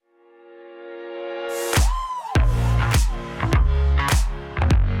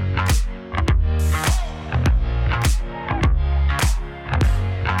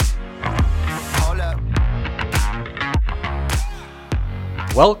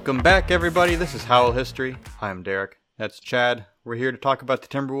Welcome back, everybody. This is Howl History. I'm Derek. That's Chad. We're here to talk about the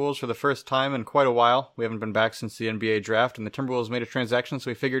Timberwolves for the first time in quite a while. We haven't been back since the NBA draft, and the Timberwolves made a transaction,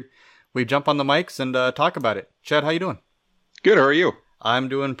 so we figured we'd jump on the mics and talk about it. Chad, how you doing? Good, how are you? I'm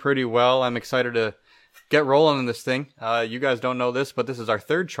doing pretty well. I'm excited to get rolling in this thing. You guys don't know this, but this is our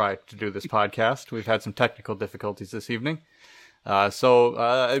third try to do this podcast. We've had some technical difficulties this evening.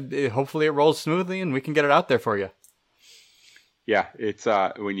 So hopefully it rolls smoothly and we can get it out there for you. Yeah, it's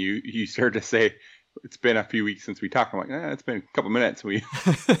when you start to say it's been a few weeks since we talked. I'm like, it's been a couple minutes. We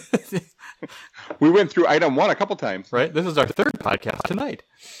went through item one a couple times. Right. This is our third podcast tonight.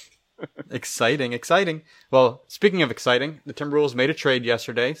 Exciting. Well, speaking of exciting, the Timberwolves made a trade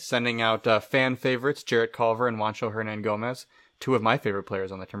yesterday, sending out fan favorites Jarrett Culver and Juancho Hernangomez, two of my favorite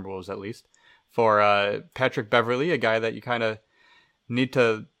players on the Timberwolves at least, for Patrick Beverley, a guy that you kind of need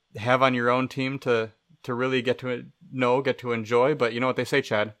to have on your own team to really get to know, get to enjoy. But you know what they say,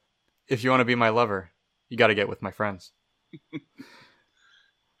 Chad? If you want to be my lover, you got to get with my friends.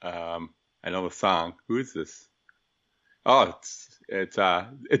 I know the song. Who is this? Oh, it's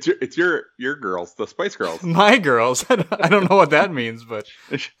your girls, the Spice Girls. My girls. I don't know what that means, but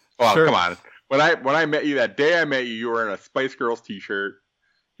well, sure. Come on. When I met you that day, you were in a Spice Girls t-shirt.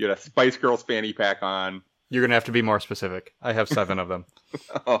 You had a Spice Girls fanny pack on. You're gonna have to be more specific. I have 7 of them.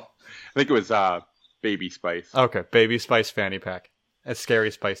 Oh, I think it was Baby Spice. Okay, Baby Spice fanny pack. A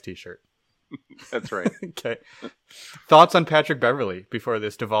Scary Spice t-shirt. That's right. Okay. Thoughts on Patrick Beverley before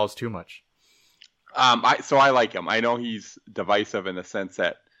this devolves too much? So I like him. I know he's divisive in the sense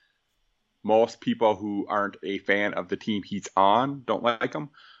that most people who aren't a fan of the team he's on don't like him.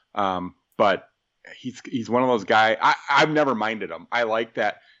 But he's one of those guys. I've never minded him. I like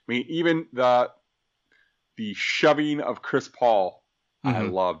that. I mean, even the shoving of Chris Paul, mm-hmm.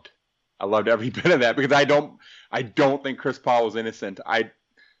 I loved every bit of that because I don't think Chris Paul was innocent. I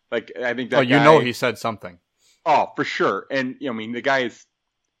think that. Oh, you know he said something. Oh, for sure. And I mean, the guy is,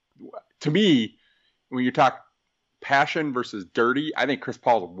 to me, when you talk passion versus dirty, I think Chris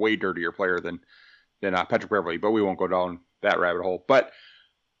Paul's a way dirtier player than Patrick Beverley. But we won't go down that rabbit hole. But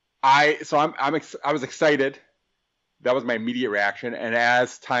I was excited. That was my immediate reaction. And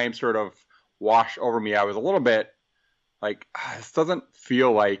as time sort of washed over me, I was a little bit like, this doesn't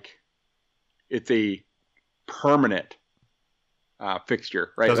feel like it's a permanent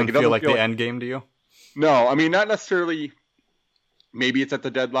fixture, right? Doesn't feel like the end game to you? No, I mean, not necessarily. Maybe it's at the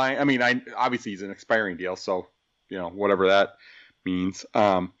deadline. I mean, obviously he's an expiring deal, so, whatever that means.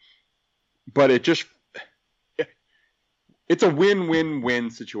 But it's a win-win-win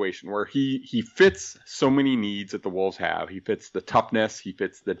situation where he fits so many needs that the Wolves have. He fits the toughness. He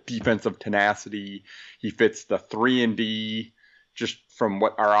fits the defensive tenacity. He fits the 3-and-D just from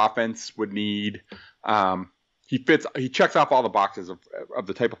what our offense would need. He checks off all the boxes of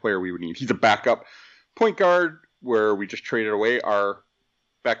the type of player we would need. He's a backup point guard where we just traded away our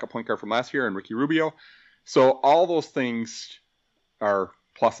backup point guard from last year and Ricky Rubio. So all those things are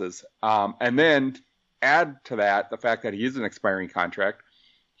pluses. And then add to that the fact that he is an expiring contract.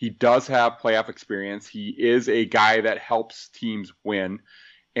 He does have playoff experience. He is a guy that helps teams win.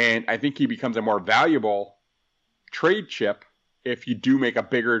 And I think he becomes a more valuable trade chip if you do make a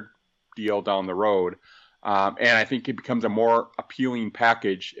bigger deal down the road. And I think it becomes a more appealing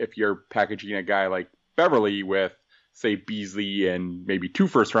package if you're packaging a guy like Beverley with, say, Beasley and maybe 2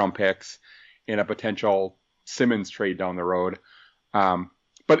 first-round picks in a potential Simmons trade down the road.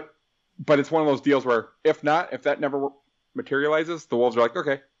 But it's one of those deals where if that never materializes, the Wolves are like,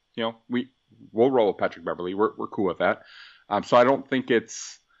 okay, we'll roll with Patrick Beverley. We're cool with that. So I don't think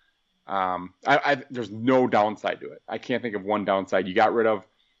it's there's no downside to it. I can't think of one downside. You got rid of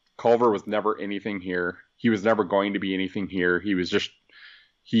Culver was never anything here. He was never going to be anything here.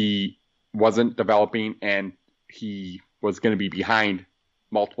 He wasn't developing, and he was going to be behind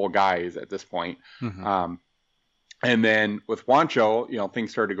multiple guys at this point. Mm-hmm. And then with Juancho,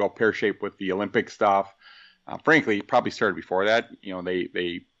 things started to go pear-shaped with the Olympic stuff. Frankly, probably started before that.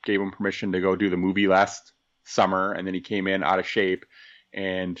 They gave him permission to go do the movie last summer, and then he came in out of shape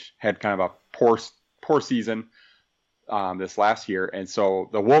and had kind of a poor season this last year. And so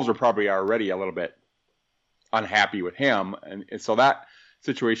the Wolves are probably already a little bit unhappy with him. And so that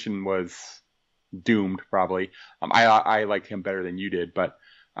situation was doomed probably. I liked him better than you did, but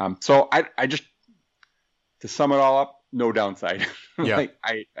so I just, to sum it all up, no downside. Yeah.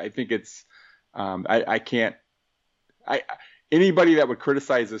 I think it's I can't anybody that would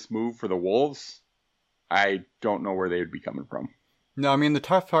criticize this move for the Wolves, I don't know where they would be coming from. No, I mean the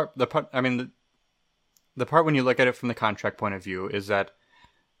part when you look at it from the contract point of view is that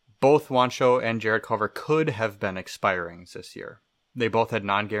both Juancho and Jarrett Culver could have been expirings this year. They both had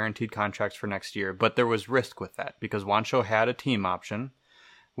non-guaranteed contracts for next year, but there was risk with that because Juancho had a team option,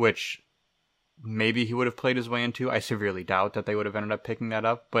 which maybe he would have played his way into. I severely doubt that they would have ended up picking that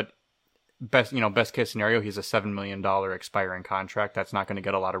up, but best case scenario, he's a $7 million expiring contract. That's not going to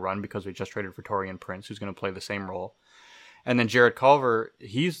get a lot of run because we just traded for Taurean Prince, who's going to play the same role. And then Jarrett Culver,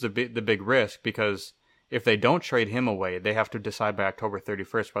 he's the big risk because if they don't trade him away, they have to decide by October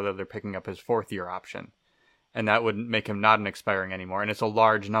 31st whether they're picking up his fourth-year option. And that would make him not an expiring anymore. And it's a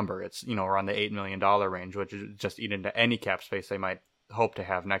large number. It's, around the $8 million range, which is just eat into any cap space they might hope to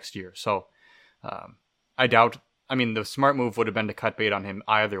have next year. So I doubt, the smart move would have been to cut bait on him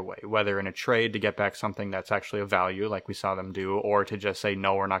either way, whether in a trade to get back something that's actually of value, like we saw them do, or to just say,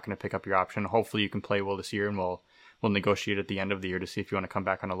 no, we're not going to pick up your option. Hopefully you can play well this year, and we'll negotiate at the end of the year to see if you want to come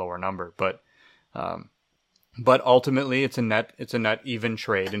back on a lower number. But ultimately, it's a net even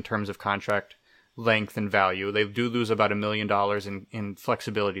trade in terms of contract length and value. They do lose about $1 million in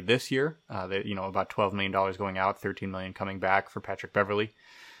flexibility this year. About $12 million going out, $13 million coming back for Patrick Beverley.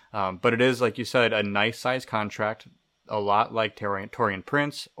 But it is, like you said, a nice size contract, a lot like Taurean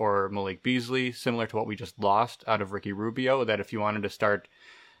Prince or Malik Beasley, similar to what we just lost out of Ricky Rubio, that if you wanted to start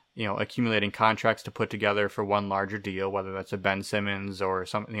accumulating contracts to put together for one larger deal, whether that's a Ben Simmons or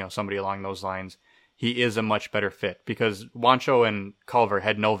somebody along those lines, he is a much better fit because Juancho and Culver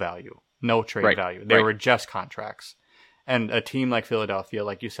had no value, no trade value. They were just contracts. And a team like Philadelphia,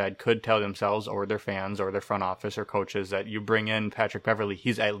 like you said, could tell themselves or their fans or their front office or coaches that you bring in Patrick Beverley,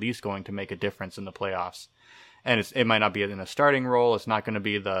 he's at least going to make a difference in the playoffs. And it might not be in a starting role. It's not going to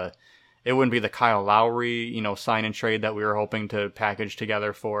be it wouldn't be the Kyle Lowry, sign and trade that we were hoping to package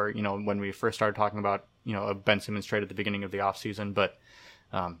together for, when we first started talking about, a Ben Simmons trade at the beginning of the offseason. But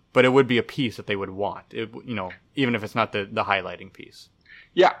it would be a piece that they would want, even if it's not the highlighting piece.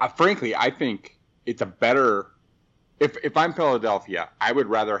 Yeah, frankly, I think it's a better. If I'm Philadelphia, I would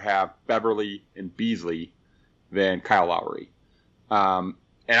rather have Beverley and Beasley than Kyle Lowry. And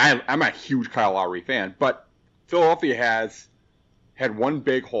I'm a huge Kyle Lowry fan, but Philadelphia had one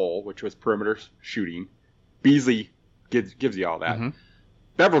big hole, which was perimeter shooting. Beasley gives you all that. Mm-hmm.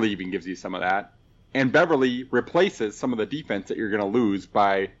 Beverley even gives you some of that. And Beverley replaces some of the defense that you're going to lose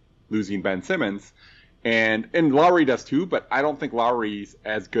by losing Ben Simmons. And Lowry does too, but I don't think Lowry's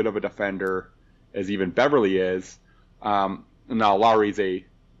as good of a defender as even Beverley is. Now Lowry's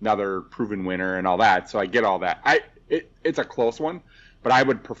another proven winner and all that, so I get all that. It's a close one, but I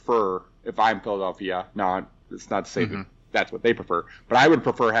would prefer, if I'm Philadelphia, now it's not to say that that's what they prefer, but I would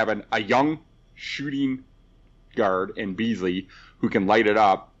prefer having a young shooting guard in Beasley who can light it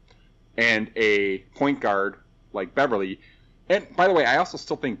up and a point guard like Beverley. And by the way, I also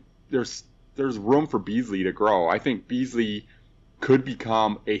still think there's room for Beasley to grow. I think Beasley could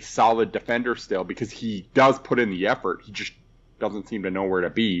become a solid defender still because he does put in the effort. He just doesn't seem to know where to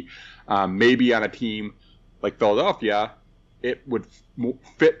be. Maybe on a team like Philadelphia, it would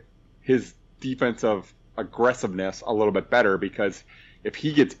fit his defensive aggressiveness a little bit better because if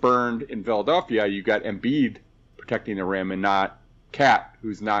he gets burned in Philadelphia, you got Embiid protecting the rim and not Cat,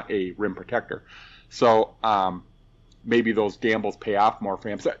 who's not a rim protector. So maybe those gambles pay off more for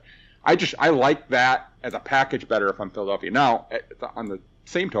him. So I like that as a package better if I'm Philadelphia. Now, on the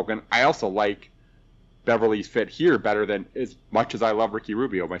same token, I also like Beverly's fit here better than as much as I love Ricky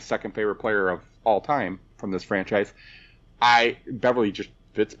Rubio, my second favorite player of all time from this franchise. Beverly just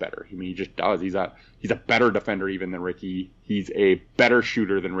fits better. I mean, he just does. He's a better defender even than Ricky. He's a better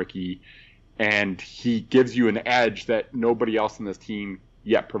shooter than Ricky, and he gives you an edge that nobody else in this team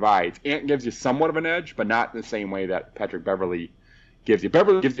yet provides. Ant gives you somewhat of an edge, but not in the same way that Patrick Beverley gives you.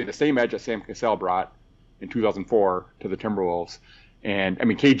 Beverly gives you the same edge that Sam Cassell brought in 2004 to the Timberwolves. And,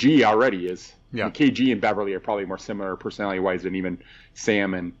 KG already is. Yeah. KG and Beverly are probably more similar personality-wise than even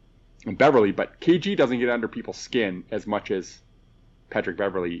Sam and Beverly. But KG doesn't get under people's skin as much as Patrick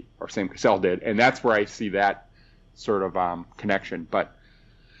Beverly or Sam Cassell did. And that's where I see that sort of connection. But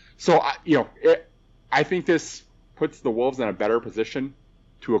so, I think this puts the Wolves in a better position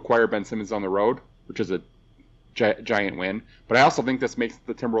to acquire Ben Simmons on the road, which is a giant win. But I also think this makes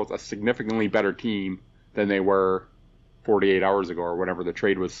the Timberwolves a significantly better team than they were 48 hours ago or whenever the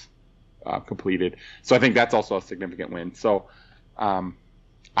trade was completed. So I think that's also a significant win. So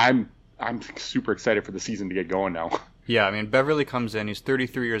I'm super excited for the season to get going now. Yeah, Beverly comes in, he's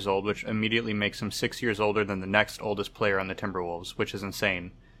 33 years old, which immediately makes him 6 years older than the next oldest player on the Timberwolves, which is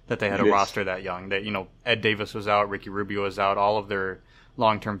insane that they had a roster that young. That, Ed Davis was out, Ricky Rubio was out, all of their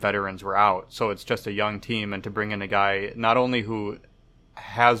long-term veterans were out. So it's just a young team, and to bring in a guy not only who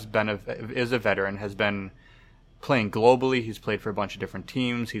is a veteran, has been playing globally, he's played for a bunch of different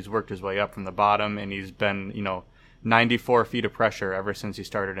teams, he's worked his way up from the bottom, and he's been, 94 feet of pressure ever since he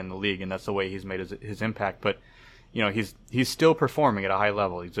started in the league, and that's the way he's made his impact. But he's still performing at a high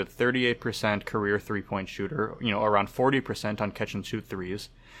level. He's a 38% career 3-point shooter, around 40% on catch and shoot threes,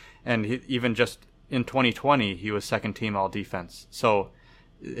 and even just in 2020 he was second team all defense. So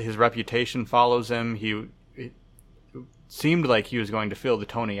his reputation follows him. It seemed like he was going to fill the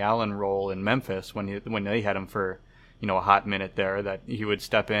Tony Allen role in Memphis when they had him for a hot minute there, that he would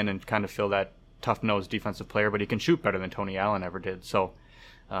step in and kind of fill that tough-nosed defensive player, but he can shoot better than Tony Allen ever did. So,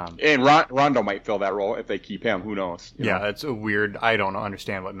 and Rondo might fill that role if they keep him. Who knows? That's a weird. I don't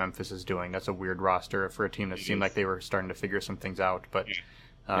understand what Memphis is doing. That's a weird roster for a team that seemed like they were starting to figure some things out. But,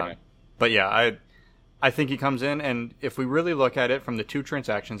 I think he comes in, and if we really look at it from the two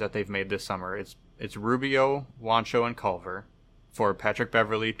transactions that they've made this summer, it's Rubio, Juancho, and Culver for Patrick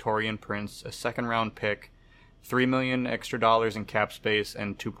Beverley, Taurean Prince, a second-round pick, $3 million extra in cap space,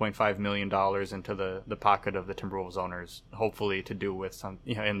 and $2.5 million into the pocket of the Timberwolves owners, hopefully to do with some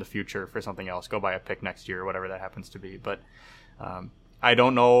in the future for something else. Go buy a pick next year, whatever that happens to be. But I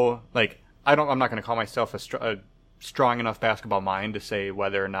don't know. I'm not going to call myself a strong enough basketball mind to say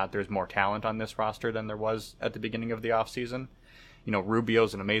whether or not there's more talent on this roster than there was at the beginning of the offseason.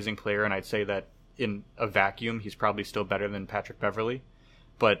 Rubio's an amazing player, and I'd say that in a vacuum, he's probably still better than Patrick Beverley.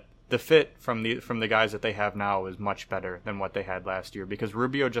 But the fit from the guys that they have now is much better than what they had last year, because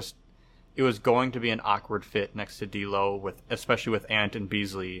Rubio it was going to be an awkward fit next to D'Lo, especially with Ant and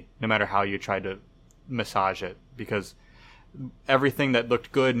Beasley, no matter how you tried to massage it, because everything that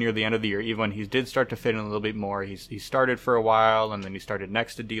looked good near the end of the year, even when he did start to fit in a little bit more, he started for a while, and then he started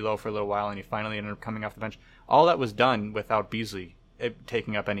next to D'Lo for a little while, and he finally ended up coming off the bench. All that was done without Beasley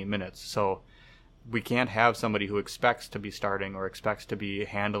taking up any minutes. So we can't have somebody who expects to be starting or expects to be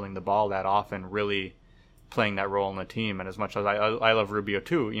handling the ball that often really playing that role in the team. And as much as I love Rubio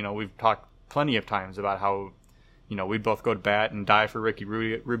too, we've talked plenty of times about how we'd both go to bat and die for Ricky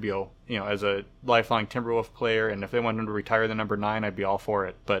Rubio, as a lifelong Timberwolf player. And if they wanted him to retire the number 9, I'd be all for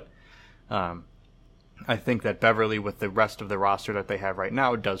it. But I think that Beverly, with the rest of the roster that they have right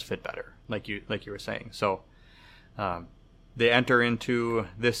now, does fit better, like you were saying. So they enter into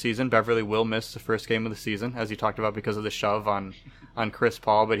this season. Beverly will miss the first game of the season, as you talked about, because of the shove on Chris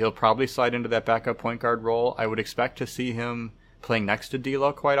Paul, but he'll probably slide into that backup point guard role. I would expect to see him playing next to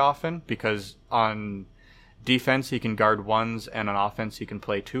D'Lo quite often, because on defense he can guard ones, and on offense he can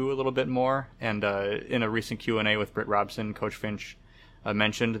play two a little bit more. And in a recent Q&A with Britt Robson, Coach Finch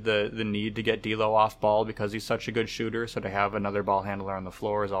mentioned the need to get D'Lo off ball because he's such a good shooter, so to have another ball handler on the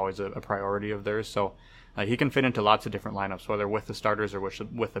floor is always a priority of theirs. So he can fit into lots of different lineups, whether with the starters or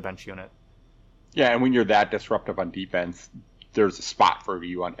with the bench unit. Yeah, and when you're that disruptive on defense, there's a spot for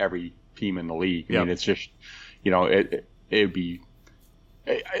you on every team in the league. I mean, it's just, it would be.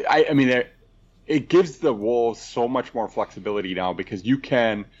 I mean, it gives the Wolves so much more flexibility now, because you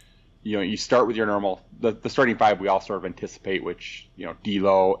can, you start with your normal the starting five we all sort of anticipate, which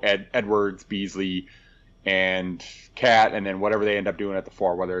D'Lo, Edwards, Beasley, and Cat, and then whatever they end up doing at the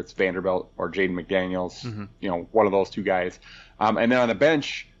 4, whether it's Vanderbilt or Jaden McDaniels, one of those two guys. And then on the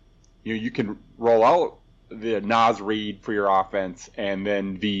bench, you can roll out the Naz Reid for your offense, and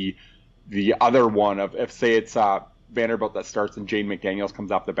then the other one of, if say it's Vanderbilt that starts and Jaden McDaniels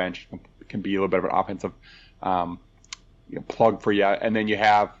comes off the bench, can be a little bit of an offensive plug for you. And then you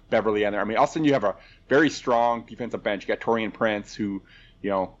have Beverly on there. I mean, all of a sudden you have a very strong defensive bench. You got Taurean Prince, who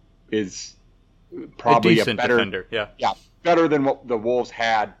is probably a better defender. Yeah, better than what the Wolves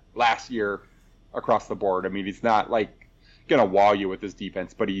had last year across the board. I mean, he's not like gonna wow you with his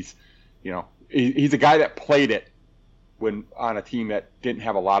defense, but he's a guy that played it when on a team that didn't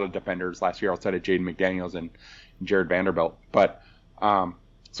have a lot of defenders last year outside of Jaden McDaniels and Jared Vanderbilt. But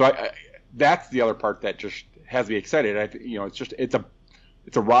that's the other part that just has me excited.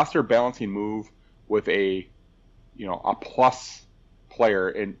 It's a roster balancing move with a plus player,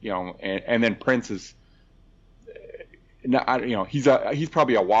 and then Prince is he's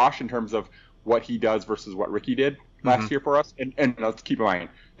probably a wash in terms of what he does versus what Ricky did last year for us. And let's keep in mind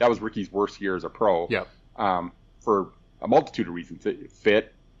that was Ricky's worst year as a pro. Yeah. For a multitude of reasons. It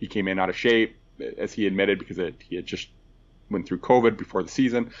fit. He came in out of shape, as he admitted, because he had just went through COVID before the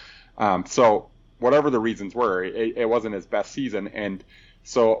season. So whatever the reasons were, it wasn't his best season. And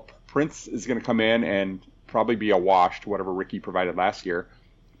so Prince is going to come in and probably be a wash to whatever Ricky provided last year.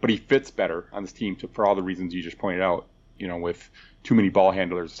 But he fits better on this team for all the reasons you just pointed out, with too many ball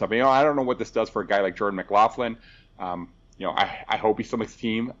handlers and stuff. I don't know what this does for a guy like Jordan McLaughlin. I hope he still makes the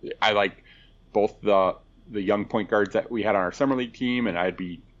team. I like both the young point guards that we had on our summer league team, and I'd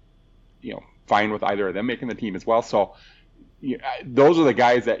be, fine with either of them making the team as well. So those are the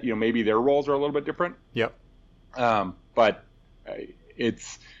guys that, maybe their roles are a little bit different. Yep. But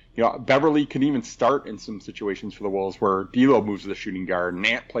it's, Beverly can even start in some situations for the Wolves where D'Lo moves to the shooting guard,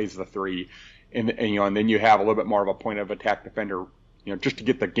 Nant plays the three, and then you have a little bit more of a point of attack defender, just to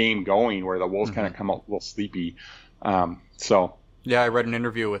get the game going where the Wolves kind of come out a little sleepy. Yeah, I read an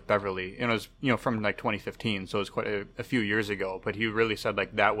interview with Beverly, and it was, from like 2015, so it was quite a few years ago, but he really said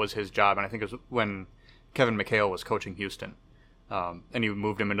like that was his job, and I think it was when Kevin McHale was coaching Houston. And he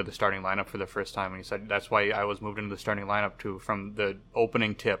moved him into the starting lineup for the first time, and he said, that's why I was moved into the starting lineup to, from the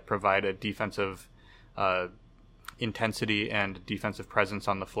opening tip, provide a defensive intensity and defensive presence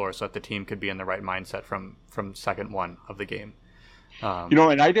on the floor so that the team could be in the right mindset from second one of the game.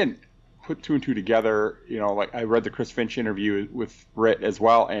 And I didn't put two and two together, like I read the Chris Finch interview with Britt as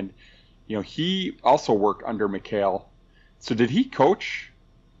well, and, he also worked under McHale. So did he coach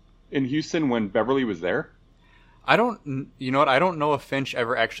in Houston when Beverly was there? I don't know if Finch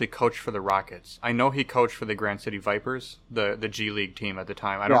ever actually coached for the Rockets. I know he coached for the Grand City Vipers, the G League team at the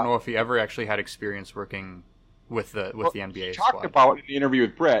time. I don't know if he ever actually had experience working with the NBA squad. He talked about in the interview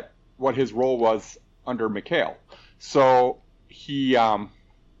with Brett what his role was under McHale. So he,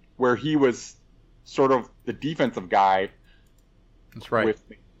 where he was sort of the defensive guy. That's right.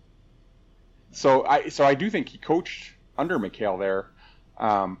 So I do think he coached under McHale there,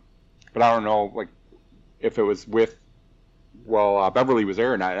 but I don't know if it was with, Beverly was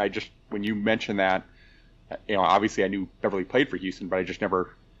there, and I just, when you mentioned that, obviously I knew Beverly played for Houston, but I just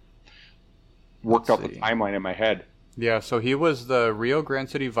never worked out the timeline in my head. Yeah, so he was the Rio Grande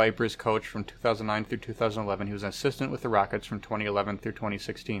City Vipers coach from 2009 through 2011. He was an assistant with the Rockets from 2011 through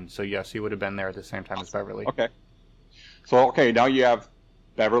 2016. So yes, he would have been there at the same time as Beverly. Okay. So, now you have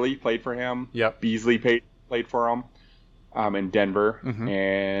Beverly played for him. Yep. Beasley played for him in Denver,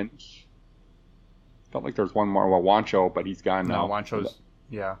 and felt like there was one more. Well, Juancho, but he's gone now. No, Juancho's,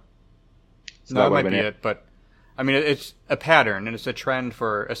 yeah. So that might be it. But, I mean, it's a pattern, and it's a trend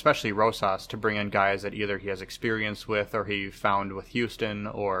for, especially Rosas, to bring in guys that either he has experience with or he found with Houston,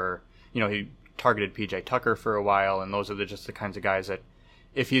 or, he targeted P.J. Tucker for a while, and those are just the kinds of guys that,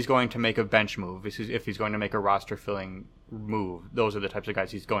 if he's going to make a bench move, if he's going to make a roster-filling move, those are the types of guys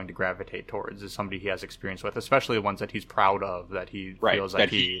he's going to gravitate towards, is somebody he has experience with, especially the ones that he's proud of, that he feels like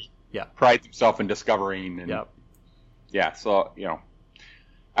he prides himself in discovering. And, yeah, so, you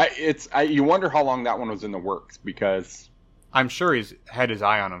wonder how long that one was in the works, because I'm sure he's had his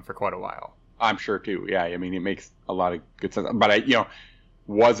eye on him for quite a while. I'm sure too. Yeah, I mean, it makes a lot of good sense. But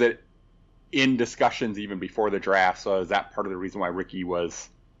was it in discussions even before the draft? So is that part of the reason why Ricky was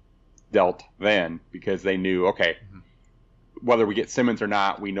dealt then? Because they knew, okay, whether we get Simmons or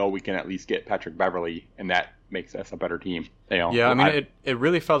not, we know we can at least get Patrick Beverly, and that makes us a better team. Yeah, I mean, it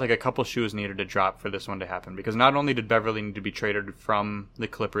really felt like a couple shoes needed to drop for this one to happen, because not only did Beverly need to be traded from the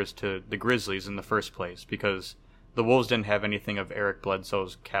Clippers to the Grizzlies in the first place, because the Wolves didn't have anything of Eric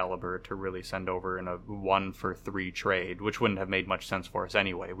Bledsoe's caliber to really send over in a 1-for-3 trade, which wouldn't have made much sense for us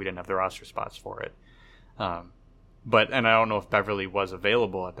anyway. We didn't have the roster spots for it. And I don't know if Beverly was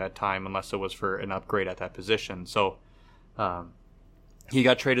available at that time, unless it was for an upgrade at that position. So he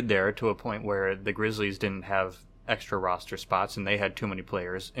got traded there to a point where the Grizzlies didn't have extra roster spots and they had too many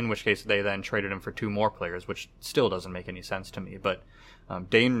players, in which case they then traded him for 2 more players, which still doesn't make any sense to me. But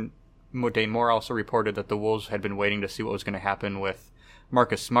Dane Moore also reported that the Wolves had been waiting to see what was going to happen with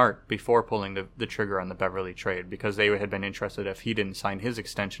Marcus Smart before pulling the trigger on the Beverly trade, because they had been interested, if he didn't sign his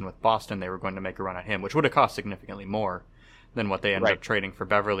extension with Boston, they were going to make a run at him, which would have cost significantly more than what they ended up trading for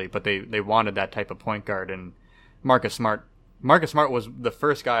Beverly. But they wanted that type of point guard, and Marcus Smart was the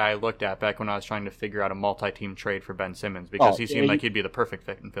first guy I looked at back when I was trying to figure out a multi-team trade for Ben Simmons, because he seemed like he'd be the perfect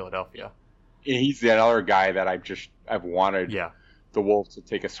fit in Philadelphia. He's that other guy that I've wanted the Wolves to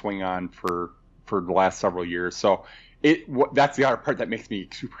take a swing on for the last several years. So that's the other part that makes me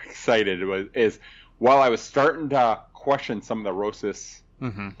super excited is while I was starting to question some of the Rosas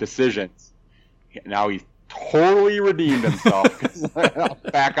decisions, now he's totally redeemed himself.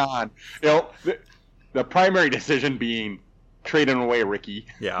 Back on. The primary decision being trading away Ricky.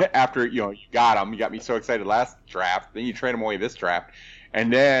 Yeah. After you got him, you got me so excited last draft. Then you trade him away this draft,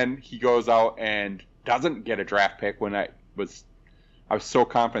 and then he goes out and doesn't get a draft pick when I was so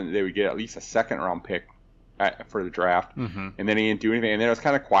confident that they would get at least a second round pick for the draft, and then he didn't do anything, and then it was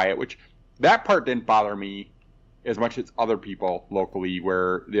kind of quiet. Which that part didn't bother me as much as other people locally,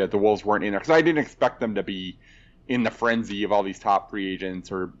 where the Wolves weren't in there, because I didn't expect them to be in the frenzy of all these top free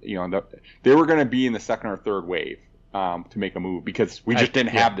agents, or they were going to be in the second or third wave to make a move, because we just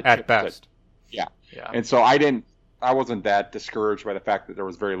didn't have the at best. Yeah. And so I wasn't that discouraged by the fact that there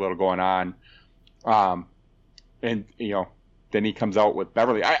was very little going on. And then he comes out with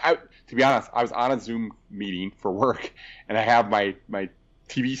Beverly. To to be honest, I was on a Zoom meeting for work, and I have my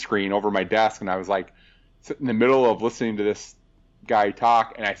TV screen over my desk, and I was like sitting in the middle of listening to this guy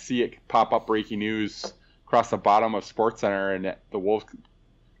talk, and I see it pop up breaking news across the bottom of SportsCenter, and the Wolves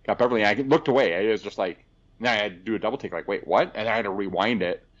got Beverly. And I looked away. I was just like, now I had to do a double take, like, wait, what? And I had to rewind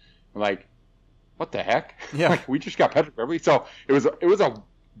it. I'm like, what the heck? Yeah. Like, we just got Patrick Beverly. So it was a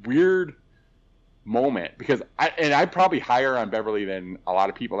weird moment, because I'd probably higher on Beverly than a lot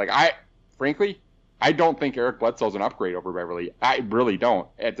of people. Like, frankly, I don't think Eric Bledsoe's an upgrade over Beverly. I really don't.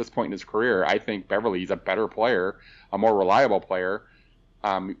 At this point in his career, I think Beverly's a better player, a more reliable player.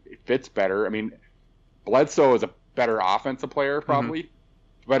 It fits better. I mean, Bledsoe is a better offensive player probably,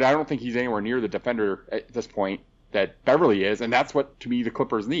 but I don't think he's anywhere near the defender at this point that Beverly is, and that's what, to me, the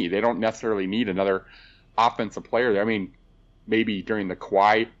Clippers need. They don't necessarily need another offensive player there. I mean, maybe during the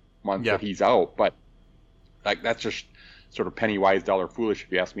Kawhi month that he's out, but like, that's just sort of penny wise, dollar foolish,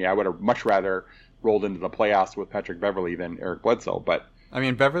 if you ask me. I would have much rather rolled into the playoffs with Patrick Beverly than Eric Bledsoe. But I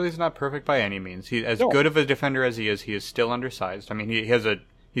mean, Beverly's not perfect by any means. He, as good of a defender as he is still undersized. I mean,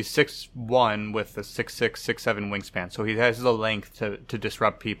 he's 6'1" with a 6'6", 6'7" wingspan, so he has the length to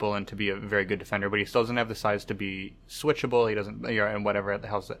disrupt people and to be a very good defender, but he still doesn't have the size to be switchable. He doesn't, and whatever the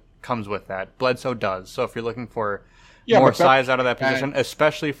hell that comes with that. Bledsoe does. So if you're looking for more size out of that position,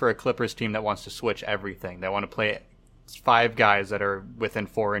 especially for a Clippers team that wants to switch everything, that want to play 5 guys that are within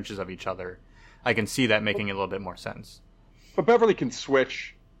 4 inches of each other, I can see that making a little bit more sense. But Beverly can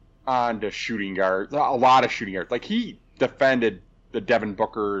switch on to shooting guards, a lot of shooting guards. Like, he defended the Devin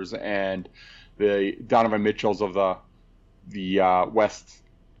Bookers and the Donovan Mitchells of the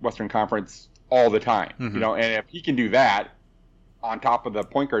Western Conference all the time. You know, and if he can do that on top of the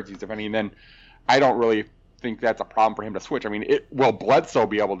point guards he's defending, then I don't really think that's a problem for him to switch. I mean, will Bledsoe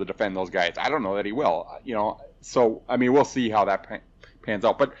be able to defend those guys? I don't know that he will. You know, so I mean, we'll see how that pans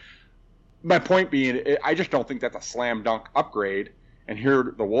out. But my point being, I just don't think that's a slam dunk upgrade. And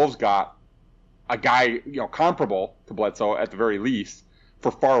here the Wolves got a guy, you know, comparable to Bledsoe at the very least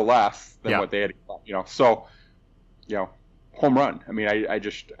for far less than what they had, you know. So, you know, home run. I mean, I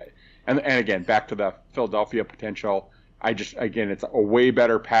just, and again, back to the Philadelphia potential. Again, it's a way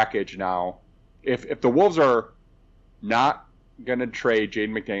better package now. If the Wolves are not going to trade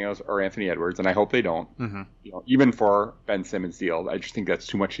Jaden McDaniels or Anthony Edwards, and I hope they don't, you know, even for Ben Simmons' deal, I just think that's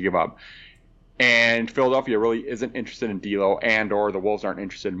too much to give up. And Philadelphia really isn't interested in D'Lo, or the Wolves aren't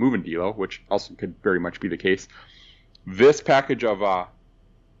interested in moving D'Lo, which also could very much be the case. This package of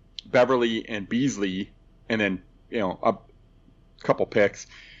Beverly and Beasley, and then, you know, a couple picks,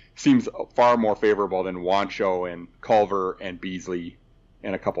 seems far more favorable than Juancho and Culver and Beasley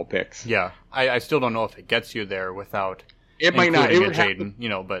and a couple picks. Yeah, I still don't know if it gets you there without it might not. It would Jaden, you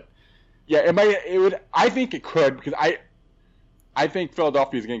know, but yeah, it might. It would. I think it could, because I think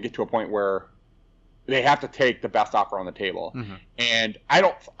Philadelphia is going to get to a point where they have to take the best offer on the table, and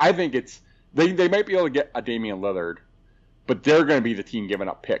I think it's they might be able to get a Damian Lillard, but they're going to be the team giving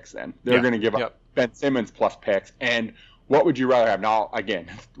up picks. Then they're going to give up Ben Simmons plus picks. And what would you rather have? Now, again,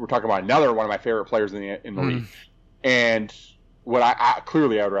 we're talking about another one of my favorite players in the league, and what I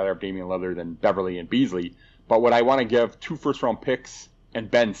clearly I would rather have Damian Lillard than Beverly and Beasley. But would I want to give 2 first-round picks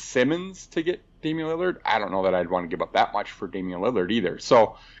and Ben Simmons to get Damian Lillard? I don't know that I'd want to give up that much for Damian Lillard either.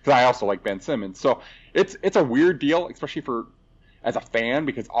 So, because I also like Ben Simmons. So it's a weird deal, especially as a fan,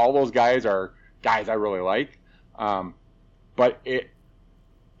 because all those guys are guys I really like. But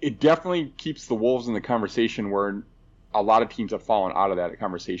it definitely keeps the Wolves in the conversation, where a lot of teams have fallen out of that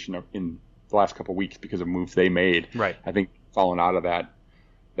conversation in the last couple of weeks because of moves they made. Right. I think fallen out of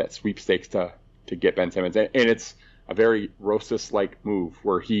that sweepstakes to get Ben Simmons. And it's a very Rosas-like move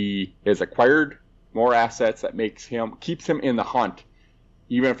where he has acquired more assets that keeps him in the hunt.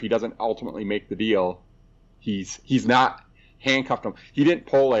 Even if he doesn't ultimately make the deal, he's not handcuffed him. He didn't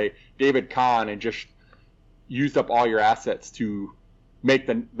pull a David Kahn and just used up all your assets to make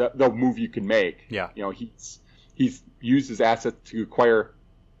the move you can make. Yeah. You know, he's used his assets to acquire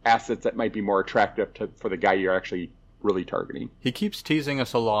assets that might be more attractive for the guy you're actually really targeting. He keeps teasing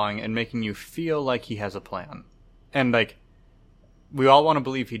us along and making you feel like he has a plan. And, like, we all want to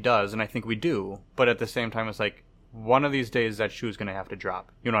believe he does, and I think we do, but at the same time, it's like, one of these days that shoe's going to have to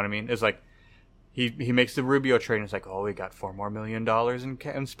drop. You know what I mean? It's like, he makes the Rubio trade, and it's like, oh, we got $4 more million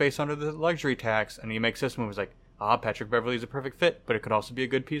in space under the luxury tax, and he makes this move. It's like, Patrick Beverly's a perfect fit, but it could also be a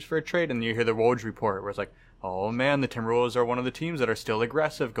good piece for a trade. And you hear the Woj report where it's like, oh man, the Timberwolves are one of the teams that are still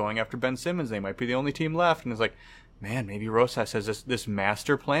aggressive going after Ben Simmons. They might be the only team left. And it's like, man, maybe Rosas has this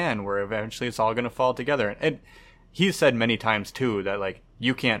master plan where eventually it's all going to fall together. And he's said many times too that, like,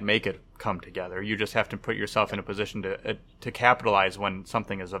 you can't make it come together. You just have to put yourself in a position to capitalize when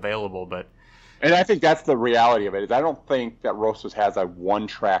something is available. And I think that's the reality of it. Is I don't think that Rosas has a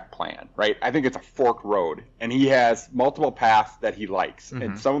one-track plan, right? I think it's a forked road, and he has multiple paths that he likes,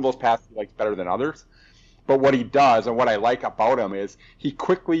 and some of those paths he likes better than others. But what he does, and what I like about him, is he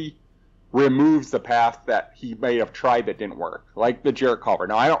quickly removes the path that he may have tried that didn't work, like the Jarrett Culver.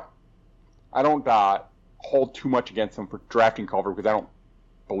 Now, I don't hold too much against him for drafting Culver because I don't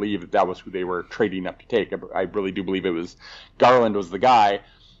believe that was who they were trading up to take. I really do believe it was Garland was the guy.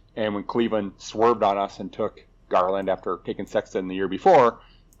 And when Cleveland swerved on us and took Garland after taking Sexton the year before,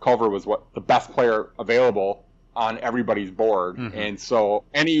 Culver was the best player available on everybody's board. And so,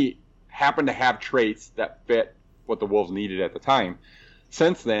 and he happened to have traits that fit what the Wolves needed at the time.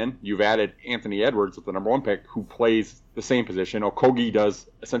 Since then, you've added Anthony Edwards with the number 1 pick, who plays the same position. Okogie does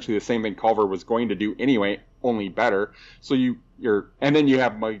essentially the same thing Culver was going to do anyway, only better. So and then you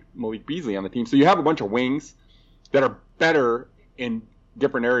have Malik Beasley on the team. So you have a bunch of wings that are better in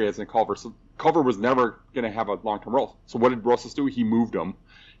different areas than Culver. So Culver was never going to have a long-term role. So what did Rosas do? He moved him,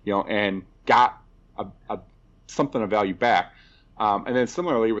 and got something of value back. And then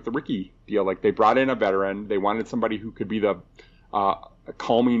similarly with the Ricky deal, like they brought in a veteran. They wanted somebody who could be the a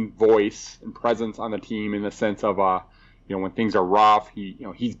calming voice and presence on the team in the sense of, when things are rough,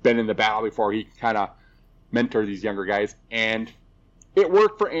 he's been in the battle before. He kind of mentor these younger guys, and it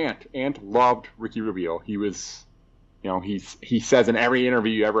worked for Ant. Ant loved Ricky Rubio. He was, he says in every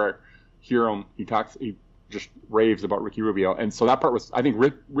interview you ever hear him, he just raves about Ricky Rubio, and so that part was, I think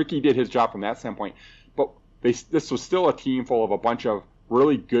Ricky did his job from that standpoint. But this was still a team full of a bunch of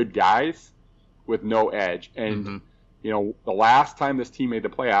really good guys with no edge, and the last time this team made the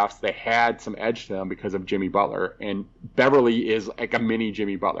playoffs, they had some edge to them because of Jimmy Butler. And Beverly is like a mini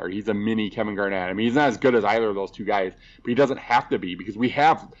Jimmy Butler. He's a mini Kevin Garnett. I mean, he's not as good as either of those two guys, but he doesn't have to be because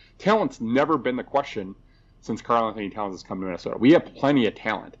talent's never been the question since Karl-Anthony Towns has come to Minnesota. We have plenty of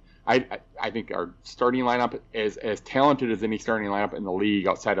talent. I think our starting lineup is as talented as any starting lineup in the league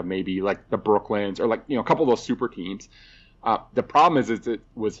outside of maybe like the Brooklyns or like, a couple of those super teams. The problem is it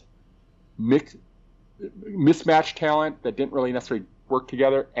was mismatched talent that didn't really necessarily work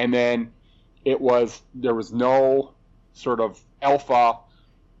together, and then there was no sort of alpha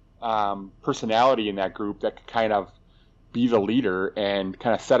personality in that group that could kind of be the leader and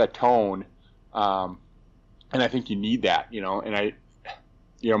kind of set a tone, and I think you need that, and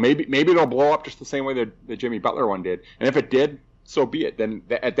maybe it'll blow up just the same way that the Jimmy Butler one did, and if it did, so be it. Then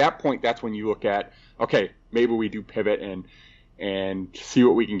at that point, that's when you look at, okay, maybe we do pivot and see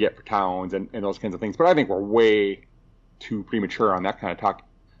what we can get for Towns and those kinds of things. But I think we're way too premature on that kind of talk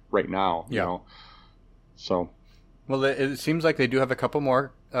right now. So. Well, it seems like they do have a couple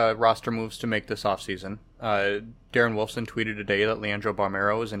more roster moves to make this offseason. Darren Wolfson tweeted today that Leandro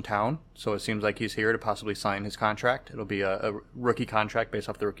Barmero is in town, so it seems like he's here to possibly sign his contract. It'll be a rookie contract based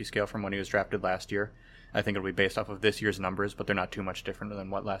off the rookie scale from when he was drafted last year. I think it'll be based off of this year's numbers, but they're not too much different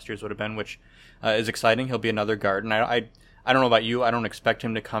than what last year's would have been, which is exciting. He'll be another guard, and I don't know about you. I don't expect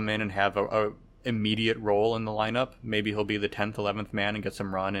him to come in and have a immediate role in the lineup. Maybe he'll be the 10th, 11th man and get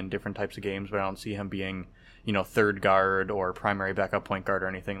some run in different types of games, but I don't see him being, third guard or primary backup point guard or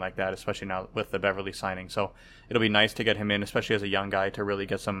anything like that, especially now with the Beverly signing. So it'll be nice to get him in, especially as a young guy, to really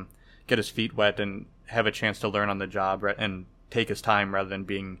get his feet wet and have a chance to learn on the job and take his time rather than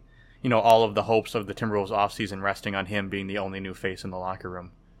being, all of the hopes of the Timberwolves offseason resting on him being the only new face in the locker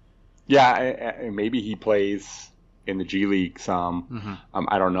room. Yeah, maybe he plays in the G League some.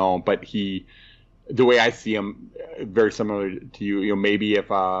 I don't know, but the way I see him, very similar to you, maybe if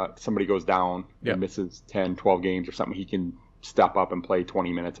somebody goes down and misses 10, 12 games or something, he can step up and play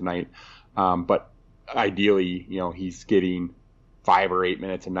 20 minutes a night. But ideally, he's getting 5 or 8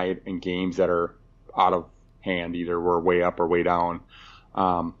 minutes a night in games that are out of hand, either we're way up or way down,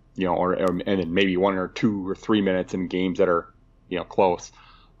 and then maybe 1 or 2 or 3 minutes in games that are, close,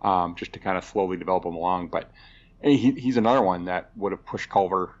 just to kind of slowly develop him along. But he's another one that would have pushed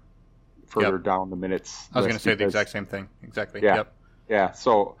Culver further down the minutes. I was going to say the exact same thing. Exactly. Yeah. Yep. Yeah.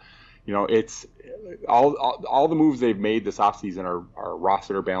 So, it's all the moves they've made this offseason are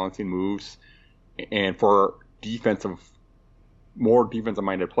roster balancing moves, and for more defensive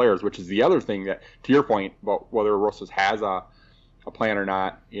minded players, which is the other thing that, to your point about whether Rosas has a plan or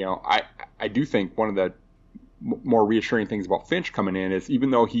not, I do think one of the more reassuring things about Finch coming in is,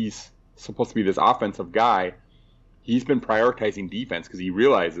 even though he's supposed to be this offensive guy, he's been prioritizing defense because he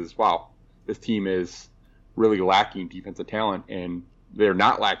realizes, wow, this team is really lacking defensive talent, and they're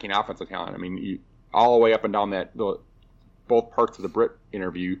not lacking offensive talent. I mean, all the way up and down both parts of the Britt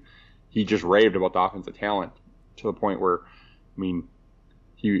interview, he just raved about the offensive talent to the point where,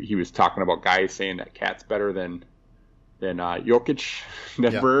 he was talking about guys saying that Cat's better than Jokic,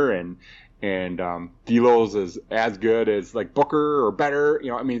 Denver, and D'Lo's is as good as like Booker or better.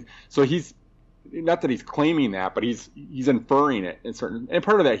 I mean, so he's not that he's claiming that, but he's inferring it in certain. And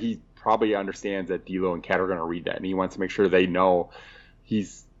part of that, he probably understands that D'Lo and Cat are going to read that, and he wants to make sure they know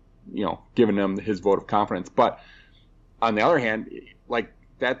he's giving them his vote of confidence. But on the other hand, like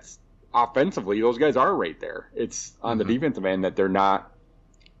that's offensively, those guys are right there. It's on the defensive end that they're not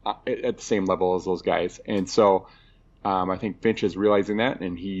at the same level as those guys, and so. I think Finch is realizing that,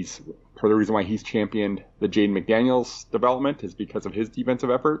 and part of the reason why he's championed the Jaden McDaniels development is because of his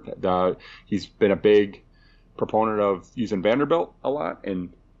defensive effort. He's been a big proponent of using Vanderbilt a lot,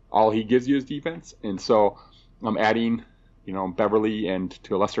 and all he gives you is defense. And so I'm adding, Beverly and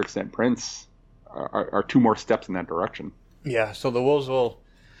to a lesser extent Prince are two more steps in that direction. Yeah, so the Wolves will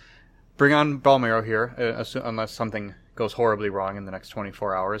bring on Balmero here, unless something goes horribly wrong in the next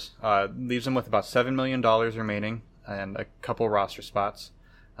 24 hours. Leaves them with about $7 million remaining and a couple roster spots.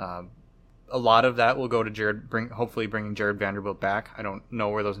 A lot of that will go to hopefully bringing Jared Vanderbilt back. I don't know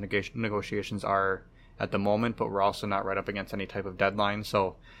where those negotiations are at the moment, but we're also not right up against any type of deadline,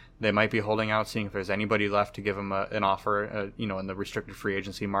 so they might be holding out, seeing if there's anybody left to give him an offer, in the restricted free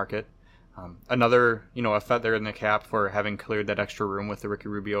agency market. Another, a feather in the cap for having cleared that extra room with the Ricky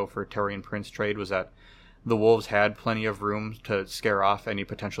Rubio for Taurean Prince trade was that the Wolves had plenty of room to scare off any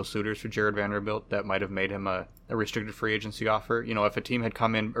potential suitors for Jared Vanderbilt that might have made him a restricted free agency offer. If a team had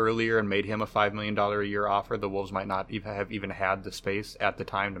come in earlier and made him a $5 million a year offer, the Wolves might not have even had the space at the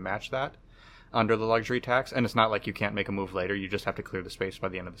time to match that under the luxury tax. And it's not like you can't make a move later. You just have to clear the space by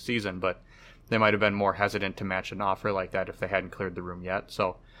the end of the season. But they might have been more hesitant to match an offer like that if they hadn't cleared the room yet.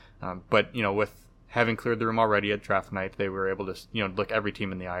 So, but with having cleared the room already at draft night, they were able to, look every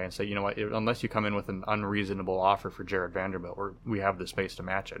team in the eye and say, what, unless you come in with an unreasonable offer for Jared Vanderbilt, we have the space to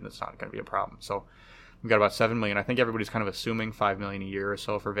match it, and it's not going to be a problem. So we've got about $7 million. I think everybody's kind of assuming $5 million a year or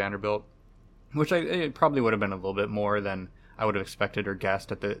so for Vanderbilt, which it probably would have been a little bit more than I would have expected or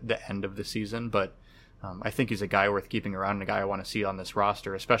guessed at the end of the season. But I think he's a guy worth keeping around and a guy I want to see on this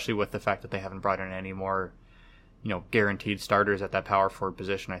roster, especially with the fact that they haven't brought in any more guaranteed starters at that power forward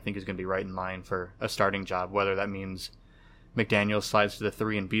position. I think he's going to be right in line for a starting job, whether that means McDaniels slides to the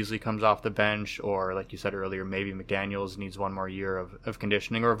 3 and Beasley comes off the bench, or like you said earlier, maybe McDaniels needs one more year of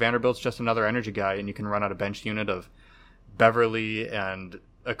conditioning, or Vanderbilt's just another energy guy and you can run out a bench unit of Beverly and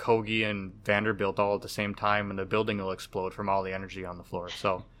Okogie and Vanderbilt all at the same time and the building will explode from all the energy on the floor.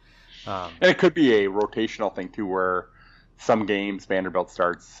 So, and it could be a rotational thing too, where some games Vanderbilt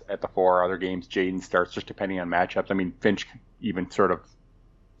starts at the 4, other games Jaden starts, just depending on matchups. I mean, Finch even sort of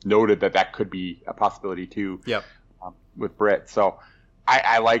noted that could be a possibility too. Yep. With Britt. So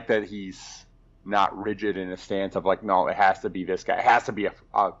I like that he's not rigid in a stance of like, no, it has to be this guy. It has to be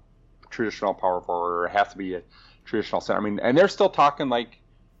a traditional power forward, or it has to be a traditional center. I mean, and they're still talking like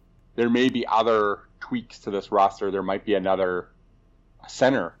there may be other tweaks to this roster. There might be another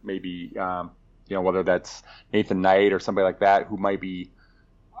center, maybe. Whether that's Nathan Knight or somebody like that, who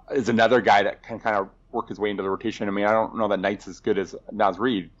is another guy that can kind of work his way into the rotation. I mean, I don't know that Knight's as good as Naz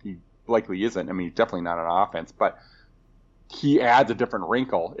Reid. He likely isn't. I mean, he's definitely not on offense, but he adds a different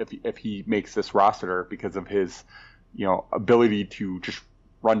wrinkle if he makes this roster because of his, ability to just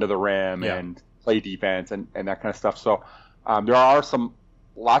run to the rim and play defense and that kind of stuff. So there are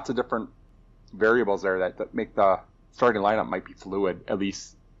lots of different variables there that make the starting lineup might be fluid, at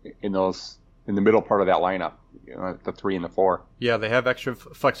least in the middle part of that lineup, the 3 and the 4. Yeah, they have extra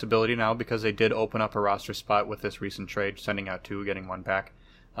flexibility now because they did open up a roster spot with this recent trade, sending out 2, getting 1 back.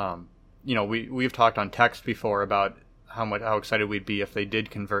 We've talked on text before about how excited we'd be if they did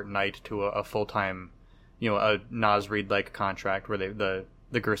convert Knight to a full-time, a Naz Reid-like contract where the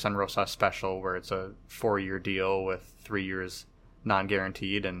Gerson Rosas special, where it's a 4-year deal with 3 years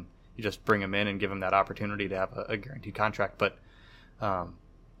non-guaranteed, and you just bring him in and give him that opportunity to have a guaranteed contract. But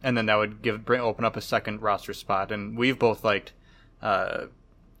and then that would open up a second roster spot. And we've both liked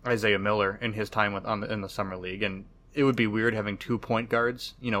Isaiah Miller in his time in the summer league, and it would be weird having 2 point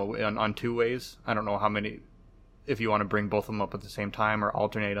guards, on 2 ways. I don't know how many, if you want to bring both of them up at the same time or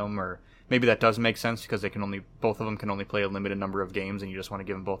alternate them, or maybe that does make sense because both of them can only play a limited number of games, and you just want to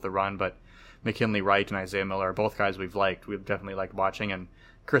give them both a run. But McKinley Wright and Isaiah Miller are both guys we've definitely liked watching, and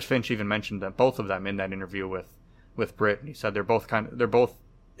Chris Finch even mentioned that both of them in that interview with Britt, and he said they're both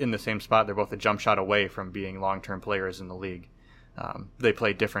in the same spot. They're both a jump shot away from being long-term players in the league. They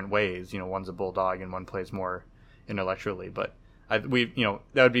play different ways. One's a bulldog and one plays more intellectually. But that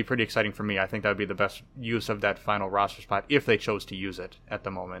would be pretty exciting for me. I think that would be the best use of that final roster spot if they chose to use it at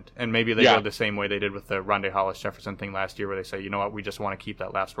the moment. And maybe they go the same way they did with the Rondae Hollis-Jefferson thing last year, where they say, you know what, we just want to keep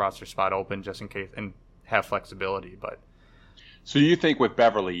that last roster spot open just in case and have flexibility. But so you think with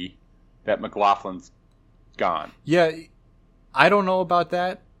Beverly that McLaughlin's gone? Yeah, I don't know about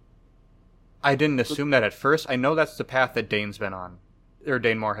that. I didn't assume that at first. I know that's the path that Dane's been on, or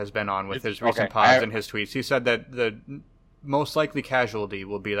Dane Moore has been on with his recent pods and his tweets. He said that the most likely casualty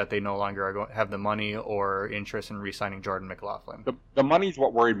will be that they no longer are going to have the money or interest in re-signing Jordan McLaughlin. The money's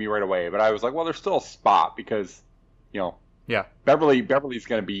what worried me right away, but I was like, well, there's still a spot because, Beverly's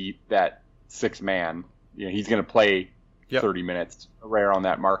going to be that sixth man. He's going to play 30 minutes right around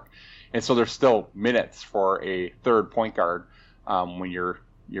that mark. And so there's still minutes for a third point guard when your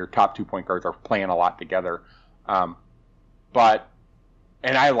top 2 point guards are playing a lot together. And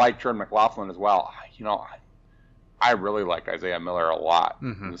I like Jordan McLaughlin as well. I really liked Isaiah Miller a lot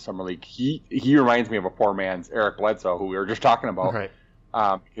in the summer league. He reminds me of a poor man's Eric Bledsoe, who we were just talking about, right?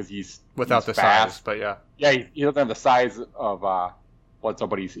 Because he's the fast. size, but he doesn't have the size of Bledsoe,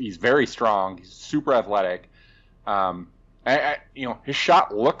 but he's very strong. He's super athletic. His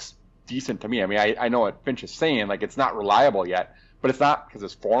shot looks decent to me. I mean, I know what Finch is saying, like it's not reliable yet, but it's not because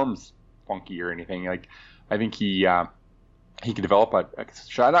his form's funky or anything. Like I think he can develop a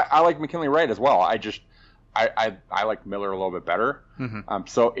shot. I like McKinley Wright as well. I like Miller a little bit better.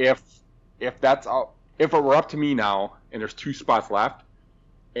 So if it were up to me now, and there's 2 spots left,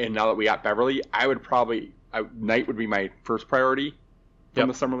 and now that we got Beverly, I would probably Knight would be my first priority from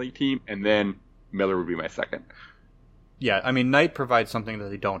the summer league team, and then Miller would be my second. Yeah, I mean Knight provides something that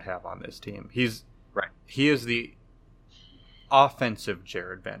they don't have on this team. He is the offensive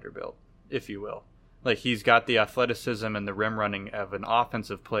Jared Vanderbilt, if you will. Like, he's got the athleticism and the rim running of an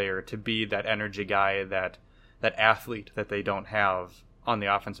offensive player to be that energy guy, that athlete that they don't have on the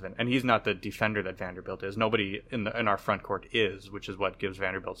offensive end. And he's not the defender that Vanderbilt is. Nobody in our front court is, which is what gives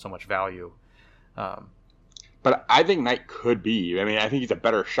Vanderbilt so much value. But I think Knight could be. I mean, I think he's a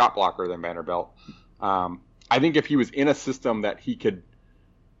better shot blocker than Vanderbilt. I think if he was in a system that he could,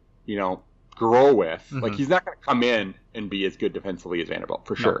 grow with, like he's not going to come in and be as good defensively as Vanderbilt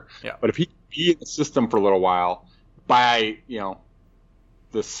for sure. Yeah. But if he could be in the system for a little while, by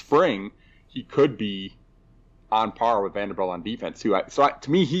the spring, he could be on par with Vanderbilt on defense too. To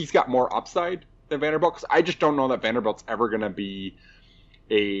me, he's got more upside than Vanderbilt, because I just don't know that Vanderbilt's ever going to be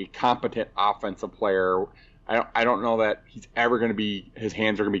a competent offensive player. I don't know that he's ever going to be, his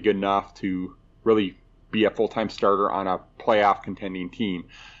hands are going to be good enough to really be a full-time starter on a playoff contending team.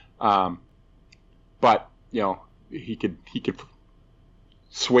 But he could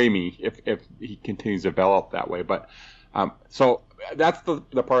sway me if he continues to develop that way. But so that's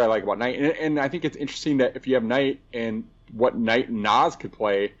the part I like about Knight, and I think it's interesting that if you have Knight and what Knight and Nas could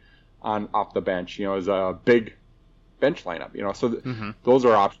play off the bench, as a big bench lineup, so those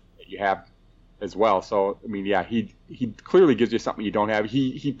are options that you have as well. So I mean, yeah, he clearly gives you something you don't have.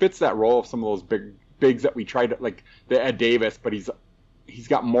 He fits that role of some of those bigs that we tried to, like the Ed Davis, but he's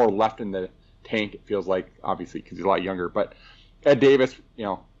got more left in the tank, it feels like, obviously, because he's a lot younger. But Ed Davis,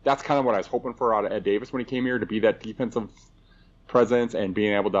 that's kind of what I was hoping for out of Ed Davis when he came here, to be that defensive presence and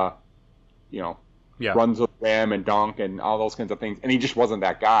being able to, run to the rim and dunk and all those kinds of things. And he just wasn't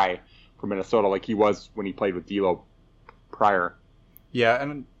that guy for Minnesota like he was when he played with D'Lo prior. Yeah,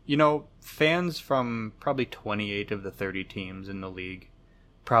 and, fans from probably 28 of the 30 teams in the league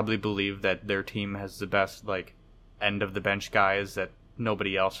probably believe that their team has the best, end of the bench guys that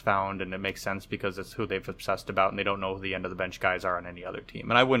nobody else found, and it makes sense because it's who they've obsessed about, and they don't know who the end of the bench guys are on any other team.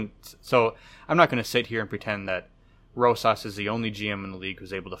 And I'm not going to sit here and pretend that Rosas is the only GM in the league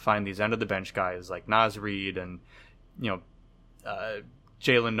who's able to find these end of the bench guys like Naz Reid and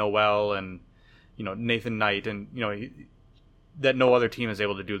Jalen Noel and Nathan Knight, and that no other team is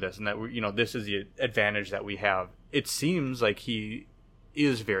able to do this, and that this is the advantage that we have. It seems like he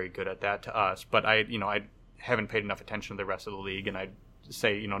is very good at that to us, but I haven't paid enough attention to the rest of the league, and I'd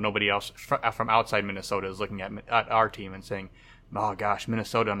say nobody else from outside Minnesota is looking at our team and saying, oh gosh,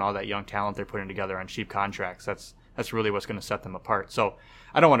 Minnesota and all that young talent they're putting together on cheap contracts, that's really what's going to set them apart. So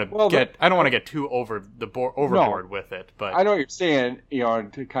I don't want to get too overboard with it. But I know what you're saying,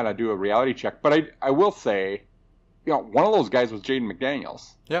 to kind of do a reality check. But I will say, one of those guys was Jaden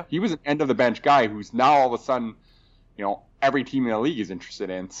McDaniels. Yeah, he was an end of the bench guy who's now all of a sudden, every team in the league is interested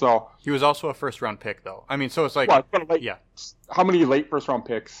in. So he was also a first round pick, though. I mean, so it's like, yeah. How many late first round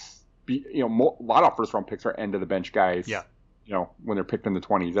picks? A lot of first round picks are end of the bench guys. Yeah. When they're picked in the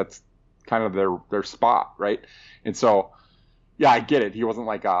 20s, that's kind of their spot, right? And so, yeah, I get it. He wasn't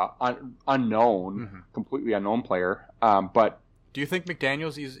like a completely unknown player. But Do you think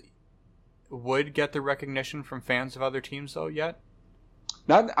McDaniels would get the recognition from fans of other teams though yet?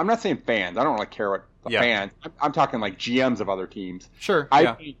 I'm not saying fans. I don't really care what the fans. I'm talking like GMs of other teams. Sure.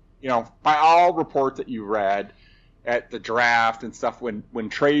 I think, by all reports that you read at the draft and stuff, when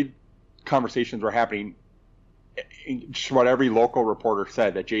trade conversations were happening, just what every local reporter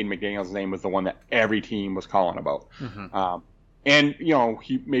said, that Jaden McDaniels' name was the one that every team was calling about. Mm-hmm. And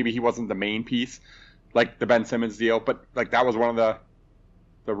he wasn't the main piece, like the Ben Simmons deal, but like that was one of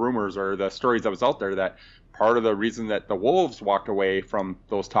the rumors or the stories that was out there, that part of the reason that the Wolves walked away from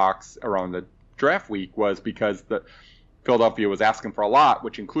those talks around the draft week was because the Philadelphia was asking for a lot,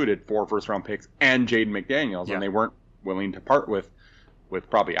 which included 4 first-round picks and Jaden McDaniels, and they weren't willing to part with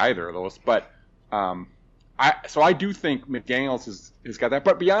probably either of those. But I do think McDaniels has got that.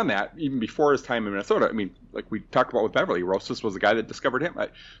 But beyond that, even before his time in Minnesota, I mean, like we talked about with Beverly, Rosas was the guy that discovered him.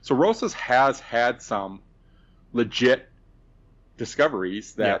 So Rosas has had some legit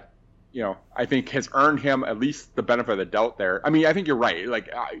discoveries that I think has earned him at least the benefit of the doubt there. I mean, I think you're right. Like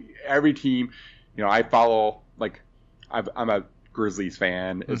every team, I follow, like I'm a Grizzlies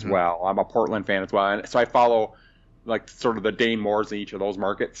fan as well. I'm a Portland fan as well, and so I follow like sort of the Dane Moores in each of those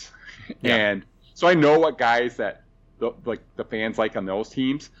markets, and so I know what guys that the fans like on those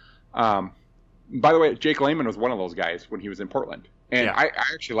teams. By the way, Jake Layman was one of those guys when he was in Portland, and I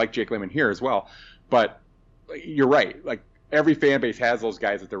actually like Jake Layman here as well. But you're right, like every fan base has those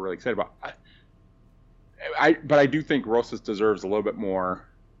guys that they're really excited about. But I do think Rosas deserves a little bit more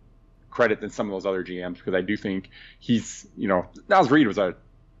credit than some of those other GMs, because I do think he's, Naz Reid was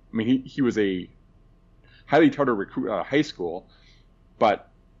he was a highly touted recruit out of high school, but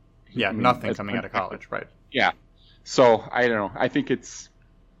nothing coming out of college, right? Yeah. So I don't know. I think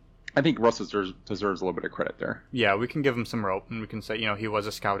Rosas deserves a little bit of credit there. Yeah, we can give him some rope, and we can say, he was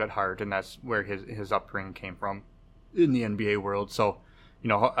a scout at heart, and that's where his upbringing came from in the NBA world. So,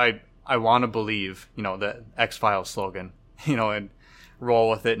 I want to believe, the X-Files slogan, and roll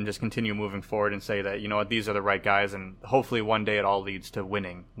with it and just continue moving forward and say that, these are the right guys, and hopefully one day it all leads to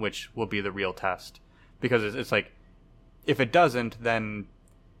winning, which will be the real test. Because it's like, if it doesn't, then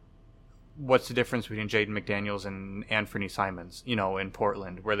what's the difference between Jaden McDaniels and Anthony Simons, in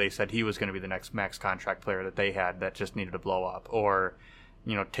Portland, where they said he was going to be the next max contract player that they had that just needed to blow up? Or,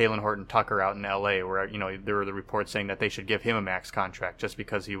 Talen Horton-Tucker out in LA, where, there were the reports saying that they should give him a max contract just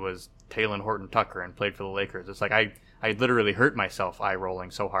because he was Talen Horton-Tucker and played for the Lakers. It's like, I literally hurt myself eye-rolling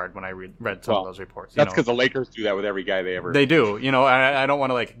so hard when I read some of those reports. That's because the Lakers do that with every guy they ever... They do. I don't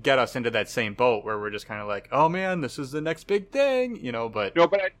want to, get us into that same boat where we're just kind of like, oh, man, this is the next big thing, but... No,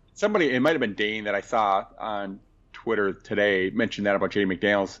 but somebody, it might have been Dane that I saw on Twitter today, mentioned that about Jaden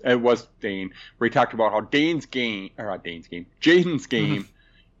McDaniels. It was Dane, where he talked about how Jaden's game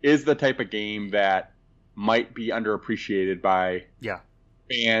is the type of game that might be underappreciated by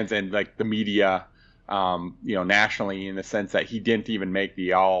fans and, like, the media... nationally, in the sense that he didn't even make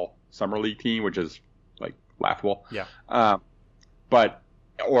the all summer league team, which is like laughable. Yeah. Either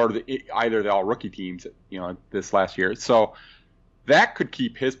the all rookie teams, this last year. So that could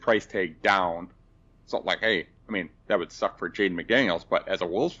keep his price tag down. So like, hey, that would suck for Jaden McDaniels, but as a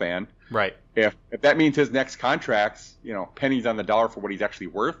Wolves fan, right? If that means his next contract's, pennies on the dollar for what he's actually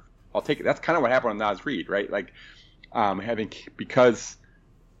worth, I'll take it. That's kind of what happened with Naz Reid, right? Like, I think because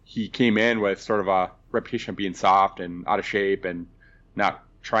he came in with sort of a reputation of being soft and out of shape and not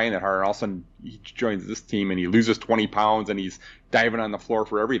trying that hard, and all of a sudden he joins this team and he loses 20 pounds and he's diving on the floor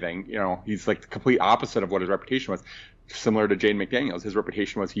for everything. He's like the complete opposite of what his reputation was. Similar to Jaden McDaniels, his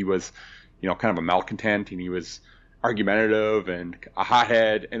reputation was he was, kind of a malcontent, and he was argumentative and a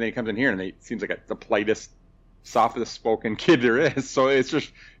hothead, and then he comes in here and he seems like the politest, softest spoken kid there is. So it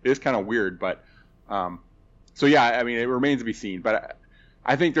is kind of weird, but it remains to be seen. But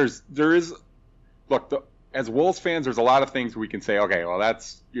I think there is. Look, as Wolves fans, there's a lot of things we can say, okay, well,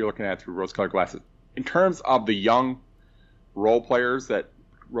 you're looking at it through rose-colored glasses. In terms of the young role players that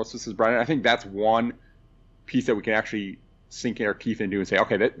Rosas has brought in, I think that's one piece that we can actually sink in our teeth into and say,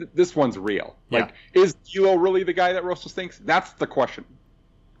 okay, this one's real. Yeah. Like, is D'Lo really the guy that Rosas thinks? That's the question.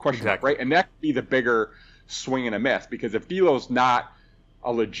 Exactly. Right? And that could be the bigger swing and a miss, because if D'Lo's not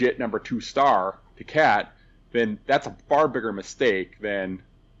a legit number 2 star to Cat, then that's a far bigger mistake than,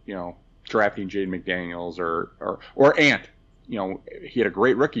 drafting Jaden McDaniels or Ant. He had a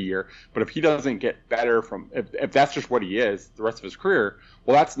great rookie year, but if he doesn't get better if that's just what he is the rest of his career,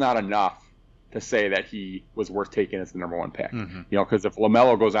 well, that's not enough to say that he was worth taking as the number 1 pick. Mm-hmm. Because if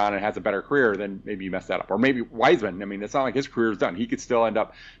LaMelo goes on and has a better career, then maybe you mess that up. Or maybe Wiseman. It's not like his career is done. He could still end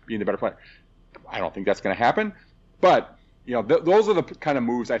up being the better player. I don't think that's going to happen, but those are the kind of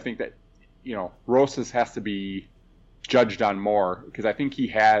moves I think that Rosas has to be judged on more, because I think he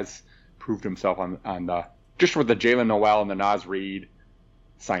has proved himself on the just with the Jalen Noel and the Naz Reid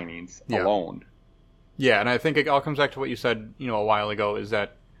signings alone. Yeah, and I think it all comes back to what you said, a while ago, is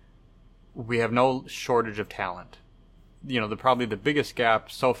that we have no shortage of talent. Probably the biggest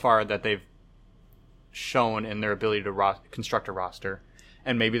gap so far that they've shown in their ability to construct a roster,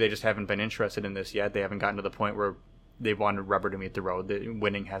 and maybe they just haven't been interested in this yet. They haven't gotten to the point where they wanted rubber to meet the road.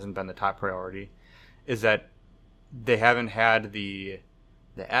 Winning hasn't been the top priority. Is that they haven't had the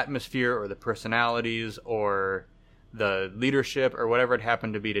atmosphere or the personalities or the leadership or whatever it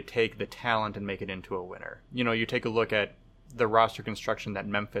happened to be to take the talent and make it into a winner. You take a look at the roster construction that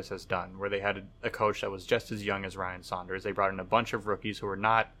Memphis has done, where they had a coach that was just as young as Ryan Saunders. They brought in a bunch of rookies who were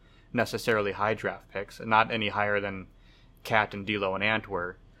not necessarily high draft picks, and not any higher than Cat and D'Lo and Ant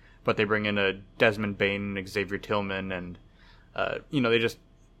were, but they bring in a Desmond Bain and Xavier Tillman, and they just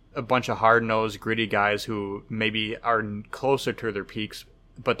a bunch of hard-nosed, gritty guys who maybe are closer to their peaks,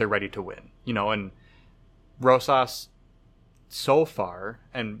 but they're ready to win. And Rosas, so far,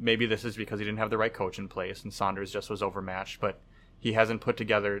 and maybe this is because he didn't have the right coach in place and Saunders just was overmatched, but he hasn't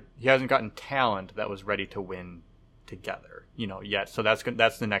gotten talent that was ready to win together, yet. So that's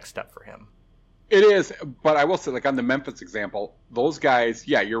the next step for him. It is, but I will say, like on the Memphis example, those guys,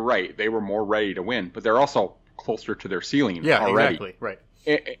 yeah, you're right. They were more ready to win, but they're also closer to their ceiling already. Exactly, right.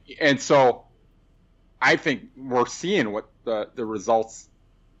 And so I think we're seeing what the results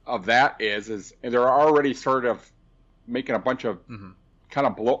of that is they're already sort of making a bunch of kind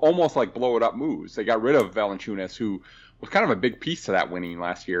of almost like blow it up moves. They got rid of Valanciunas, who was kind of a big piece to that winning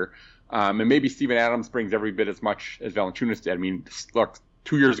last year. And maybe Steven Adams brings every bit as much as Valanciunas did. I mean, look,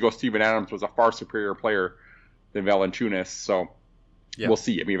 2 years ago, Steven Adams was a far superior player than Valanciunas. So we'll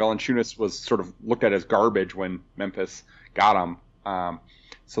see. I mean, Valanciunas was sort of looked at as garbage when Memphis got him.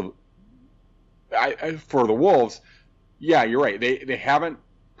 So for the Wolves, yeah, you're right. They haven't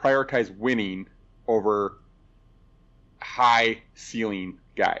prioritized winning over high ceiling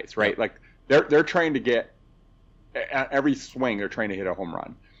guys, right? Like they're trying to get at every swing, they're trying to hit a home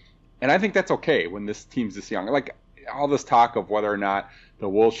run. And I think that's okay when this team's this young. Like all this talk of whether or not the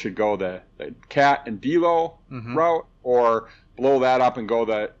Wolves should go the Cat and D'Lo route or blow that up and go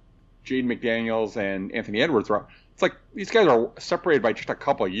the Jaden McDaniels and Anthony Edwards route. It's like these guys are separated by just a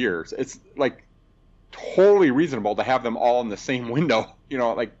couple of years. It's like totally reasonable to have them all in the same window,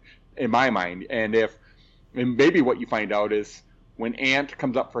 like in my mind. And maybe what you find out is when Ant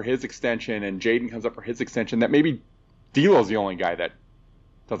comes up for his extension and Jaden comes up for his extension, that maybe D'Lo's the only guy that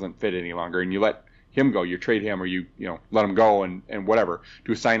doesn't fit any longer, and you let him go, you trade him, or you let him go and whatever,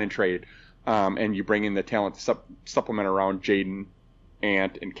 do a sign and trade, and you bring in the talent to supplement around Jaden,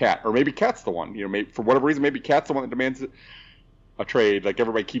 Ant, and Cat, or maybe Cat's the one. Maybe for whatever reason, maybe Cat's the one that demands a trade, like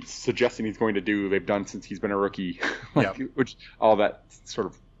everybody keeps suggesting he's going to do. They've done since he's been a rookie, which all that sort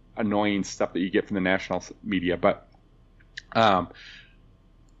of annoying stuff that you get from the national media. But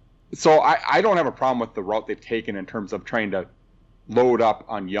so I don't have a problem with the route they've taken in terms of trying to load up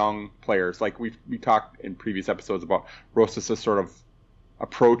on young players. Like we talked in previous episodes about Rosas' sort of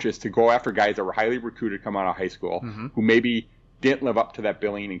approach is to go after guys that were highly recruited, come out of high school, who maybe didn't live up to that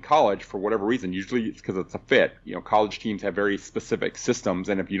billing in college for whatever reason. Usually it's because it's a fit. College teams have very specific systems,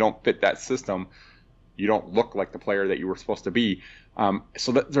 and if you don't fit that system, you don't look like the player that you were supposed to be.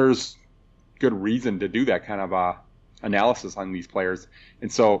 So that there's good reason to do that kind of analysis on these players.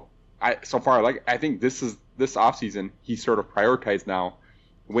 And so I think this offseason, he sort of prioritized now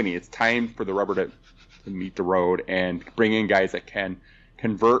winning. It's time for the rubber to meet the road and bring in guys that can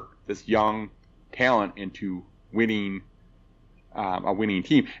convert this young talent into winning a winning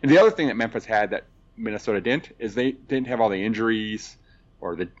team. And the other thing that Memphis had that Minnesota didn't is they didn't have all the injuries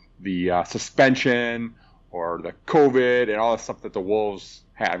or the suspension or the COVID and all the stuff that the Wolves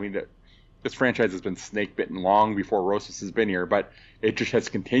had. I mean, this franchise has been snake bitten long before Rosas has been here, but it just has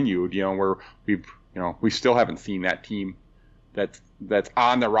continued. Where we still haven't seen that team that's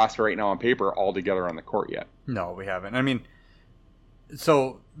on the roster right now on paper all together on the court yet. No, we haven't. I mean,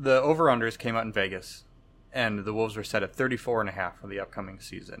 so the over-unders came out in Vegas, and the Wolves were set at 34.5 for the upcoming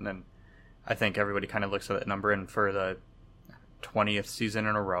season. And I think everybody kind of looks at that number, and for the 20th season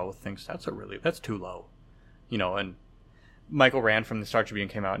in a row, thinks that's too low. And Michael Rand from the Star Tribune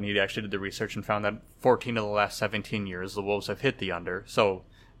came out, and he actually did the research and found that 14 of the last 17 years, the Wolves have hit the under. So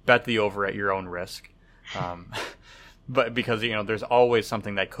bet the over at your own risk. But because, there's always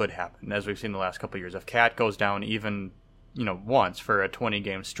something that could happen, as we've seen the last couple of years. If Cat goes down even, once for a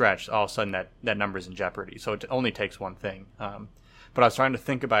 20-game stretch, all of a sudden that number's in jeopardy. So it only takes one thing. But I was trying to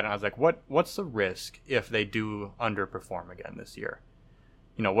think about it, and I was like, what's the risk if they do underperform again this year?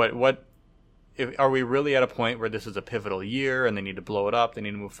 are we really at a point where this is a pivotal year and they need to blow it up, they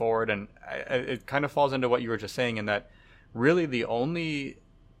need to move forward? And it kind of falls into what you were just saying, in that really the only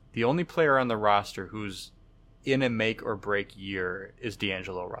player on the roster who's in a make or break year is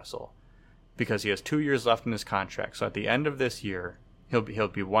D'Angelo Russell, because he has 2 years left in his contract. So at the end of this year, he'll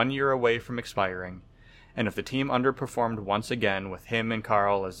be 1 year away from expiring. And if the team underperformed once again with him and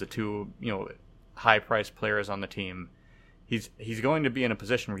Carl as the two, high-priced players on the team, he's going to be in a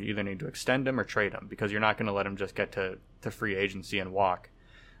position where you either need to extend him or trade him, because you're not going to let him just get to free agency and walk.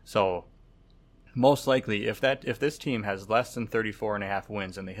 So most likely, if this team has less than 34.5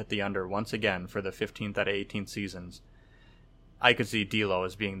 wins and they hit the under once again for the 15th out of 18 seasons, I could see D'Lo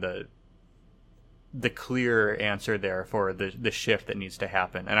as being the clear answer there for the shift that needs to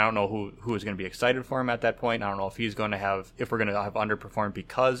happen. And I don't know who is going to be excited for him at that point. I don't know if we're going to have underperformed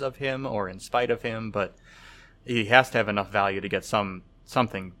because of him or in spite of him, but he has to have enough value to get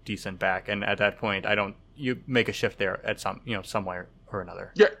something decent back. And at that point, you make a shift there at somewhere or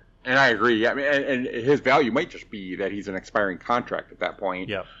another. Yeah. And I agree. I mean, and his value might just be that he's an expiring contract at that point.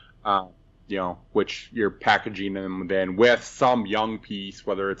 Yeah. Which you're packaging him then with some young piece,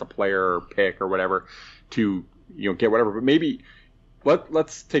 whether it's a player or pick or whatever, to get whatever. But maybe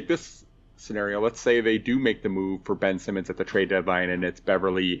let's take this scenario. Let's say they do make the move for Ben Simmons at the trade deadline, and it's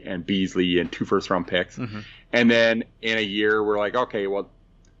Beverly and Beasley and 2 first-round picks, and then in a year we're like, okay, well,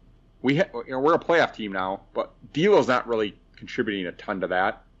 we're a playoff team now, but D'Lo's not really contributing a ton to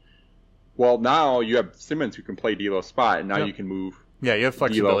that. Well, now you have Simmons who can play D'Lo's spot, and now you can move. Yeah, you have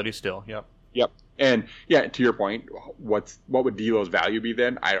flexibility still. Yep. Yep. And yeah, to your point, what would D'Lo's value be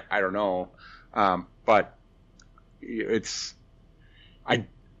then? I don't know, but it's I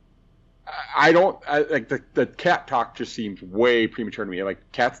don't like the Cat talk just seems way premature to me.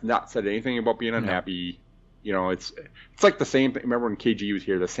 Like, Cat's not said anything about being unhappy. No. It's like the same thing. Remember when KG was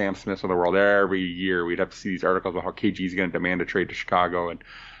here, the Sam Smiths of the world? Every year we'd have to see these articles about how KG is going to demand a trade to Chicago, and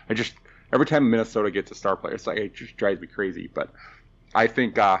every time Minnesota gets a star player, it's like, it just drives me crazy. But I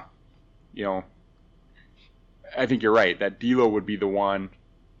think, I think you're right that D'Lo would be the one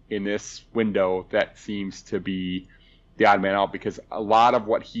in this window that seems to be the odd man out, because a lot of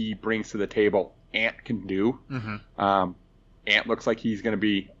what he brings to the table, Ant can do. Ant looks like he's going to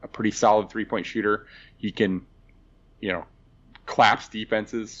be a pretty solid 3-point shooter. He can, collapse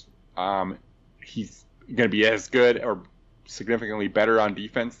defenses. He's going to be as good or significantly better on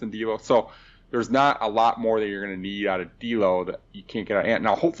defense than D'Lo. So there's not a lot more that you're going to need out of D'Lo that you can't get out of Ant.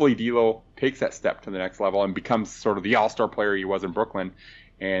 Now, hopefully D'Lo takes that step to the next level and becomes sort of the all-star player he was in Brooklyn,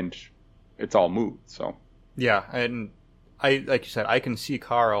 and it's all moved. So yeah, and like you said, I can see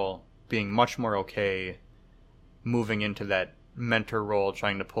Carl being much more okay moving into that mentor role,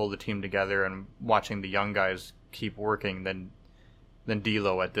 trying to pull the team together and watching the young guys keep working than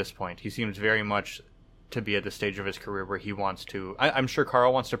D'Lo at this point. He seems very much to be at the stage of his career where he wants to. I'm sure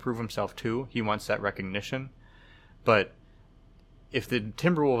Carl wants to prove himself too. He wants that recognition. But if the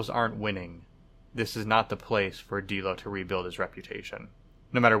Timberwolves aren't winning, this is not the place for D'Lo to rebuild his reputation.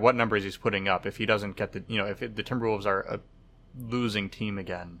 No matter what numbers he's putting up, if he doesn't get if the Timberwolves are a losing team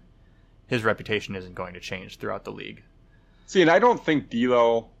again, his reputation isn't going to change throughout the league. See, and I don't think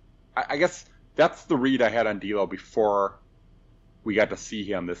D'Lo. I guess that's the read I had on D'Lo before we got to see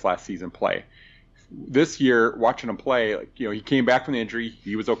him this last season play. This year, watching him play, he came back from the injury.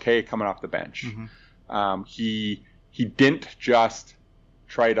 He was okay coming off the bench. He didn't just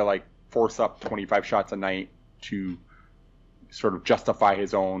try to force up 25 shots a night to sort of justify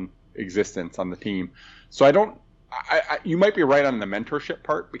his own existence on the team. So you might be right on the mentorship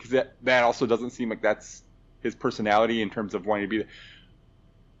part, because that also doesn't seem like that's his personality in terms of wanting to be.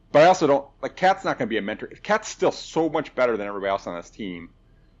 But I also don't Cat's not going to be a mentor. Cat's still so much better than everybody else on this team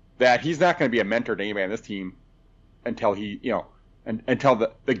that he's not going to be a mentor to anybody on this team until until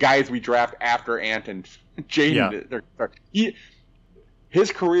the guys we draft after Ant and Jaden.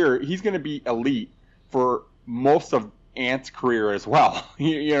 His career, he's going to be elite for most of Ant's career as well.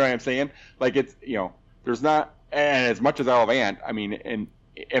 You know what I'm saying? There's not, and as much as I love Ant, I mean, and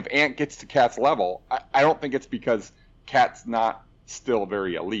if Ant gets to Cat's level, I don't think it's because Cat's not still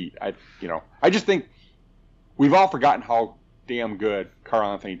very elite. I just think we've all forgotten how damn good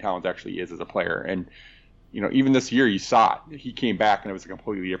Karl-Anthony Towns actually is as a player. And, even this year you saw it. He came back and it was a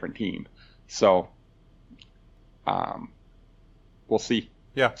completely different team. So, we'll see.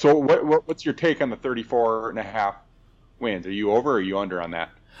 Yeah. So what's your take on the 34.5 wins? Are you over or are you under on that?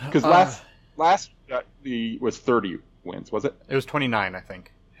 Because last was 30 wins, was it? It was 29, I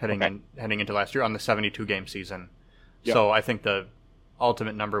think, heading into last year on the 72-game season. Yep. So I think the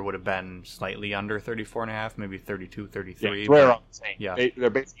ultimate number would have been slightly under 34.5, maybe 32, 33. Yeah, they're all the same. Yeah. They're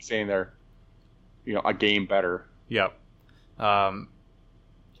basically saying they're a game better. Yep.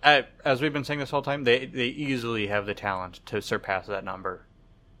 As we've been saying this whole time, they easily have the talent to surpass that number.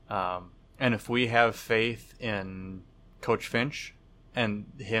 And if we have faith in Coach Finch and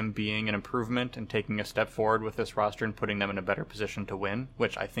him being an improvement and taking a step forward with this roster and putting them in a better position to win,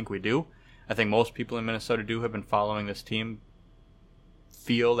 which I think we do. I think most people in Minnesota do have been following this team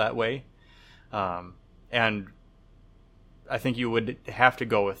feel that way. And I think you would have to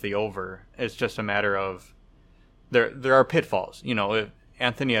go with the over. It's just a matter of there are pitfalls. If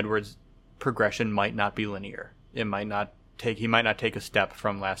Anthony Edwards' progression might not be linear. He might not take a step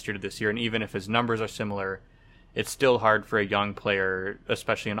from last year to this year, and even if his numbers are similar, it's still hard for a young player,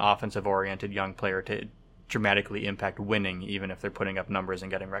 especially an offensive-oriented young player, to dramatically impact winning, even if they're putting up numbers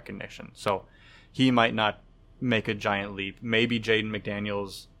and getting recognition. So he might not make a giant leap. Maybe Jaden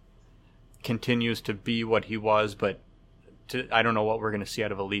McDaniels continues to be what he was, but I don't know what we're going to see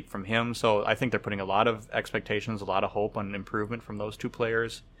out of a leap from him. So I think they're putting a lot of expectations, a lot of hope on improvement from those two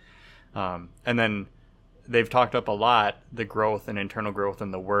players. And then they've talked up a lot the growth and internal growth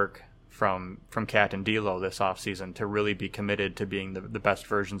and the work from Cat and D'Lo this offseason to really be committed to being the best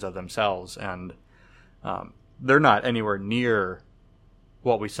versions of themselves. And they're not anywhere near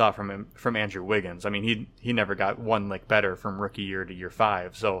what we saw from Andrew Wiggins. I mean, he never got one lick better from rookie year to year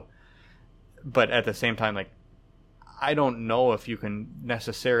 5. So, but at the same time, I don't know if you can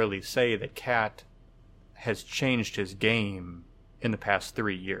necessarily say that Cat has changed his game in the past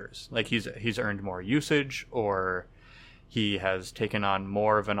 3 years. He's earned more usage, or he has taken on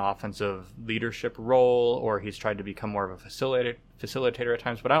more of an offensive leadership role, or he's tried to become more of a facilitator at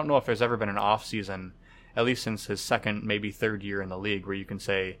times. But I don't know if there's ever been an off season, at least since his second, maybe third year in the league, where you can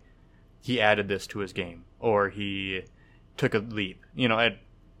say he added this to his game or he took a leap.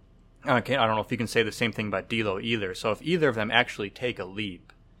 I don't know if you can say the same thing about D'Lo either. So if either of them actually take a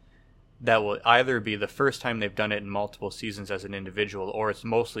leap, that will either be the first time they've done it in multiple seasons as an individual, or it's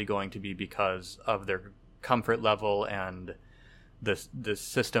mostly going to be because of their comfort level and the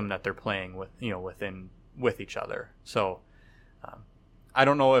system that they're playing with, with each other. So I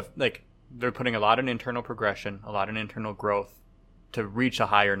don't know if they're putting a lot in internal progression, a lot in internal growth to reach a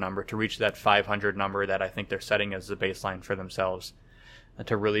higher number, to reach that 500 number that I think they're setting as the baseline for themselves,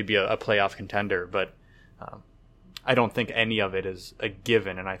 to really be a playoff contender. But I don't think any of it is a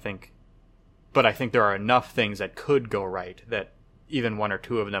given, and I think there are enough things that could go right that even one or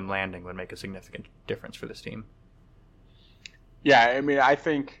two of them landing would make a significant difference for this team. Yeah, I mean, I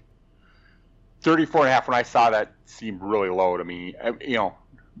think 34.5, when I saw that, seemed really low to me.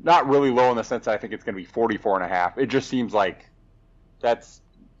 Not really low in the sense that I think it's going to be 44.5. It just seems like that's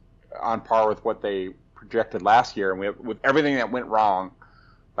on par with what they projected last year. And with everything that went wrong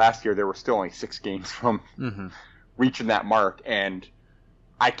last year, there were still only 6 games from reaching that mark. And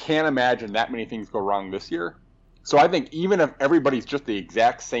I can't imagine that many things go wrong this year. So I think even if everybody's just the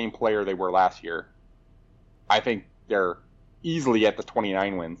exact same player they were last year, I think they're easily at the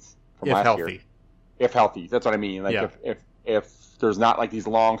 29 wins from last year. If healthy. That's what I mean. If there's not these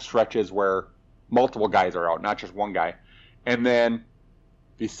long stretches where multiple guys are out, not just one guy. And then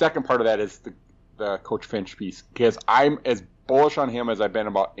the second part of that is the Coach Finch piece, because I'm as bullish on him as I've been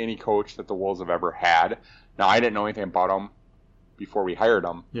about any coach that the Wolves have ever had. Now, I didn't know anything about him before we hired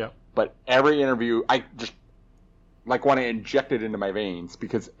him. Yeah. But every interview, I just want to inject it into my veins,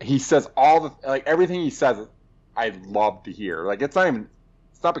 because he says everything he says, I love to hear. It's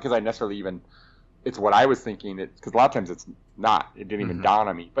not because I necessarily even, it's what I was thinking, because a lot of times it's not. It didn't even dawn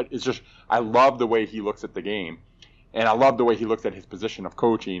on me. But it's just, I love the way he looks at the game. And I love the way he looks at his position of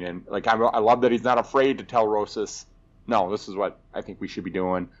coaching. And I love that he's not afraid to tell Rosas, no, this is what I think we should be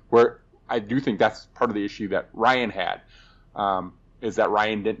doing. Where I do think that's part of the issue that Ryan had, is that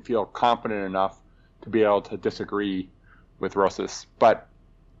Ryan didn't feel confident enough to be able to disagree with Rosas. But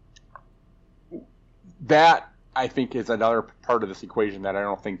that, I think, is another part of this equation that I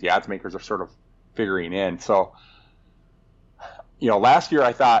don't think the odds makers are sort of figuring in. So, last year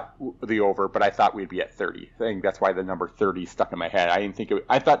I thought the over, but I thought we'd be at 30. I think that's why the number 30 stuck in my head. I didn't think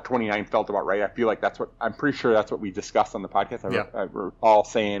I thought 29 felt about right. I feel like I'm pretty sure that's what we discussed on the podcast. We're all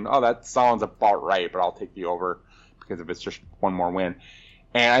saying, oh, that sounds about right, but I'll take the over because if it's just one more win.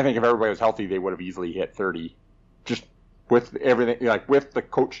 And I think if everybody was healthy, they would have easily hit 30. Just with everything, with the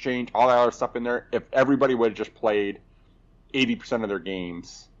coach change, all that other stuff in there, if everybody would have just played 80% of their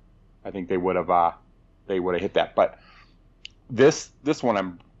games, I think they would have hit that. But this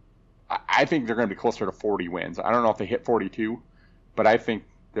one, I think they're going to be closer to 40 wins. I don't know if they hit 42, but I think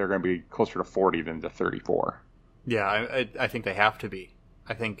they're going to be closer to 40 than to 34. Yeah, I think they have to be.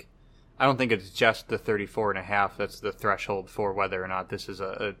 I don't think it's just the 34.5 that's the threshold for whether or not this is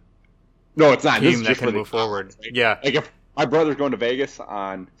a No, it's not. This team is that just can for the move forward. odds, right? Yeah. Like if my brother's going to Vegas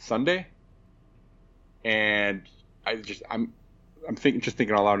on Sunday, and I'm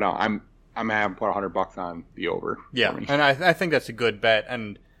thinking out loud now. I'm gonna have to put $100 on the over. Yeah, and I think that's a good bet,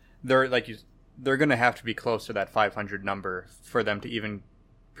 and they're going to have to be close to that 500 number for them to even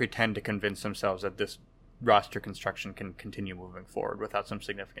pretend to convince themselves that this roster construction can continue moving forward without some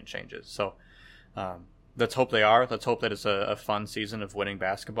significant changes. So let's hope they are. Let's hope that it's a fun season of winning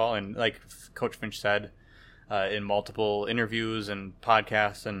basketball. And like Coach Finch said in multiple interviews and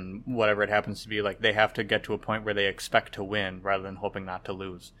podcasts and whatever it happens to be, like they have to get to a point where they expect to win rather than hoping not to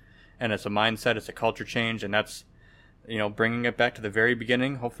lose. And it's a mindset, it's a culture change, and that's, bringing it back to the very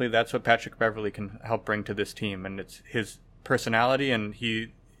beginning. Hopefully that's what Patrick Beverley can help bring to this team. And it's his personality, and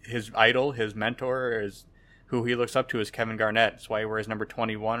his idol, his mentor, who he looks up to is Kevin Garnett. That's why he wears number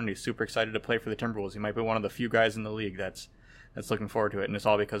 21, and he's super excited to play for the Timberwolves. He might be one of the few guys in the league that's looking forward to it, and it's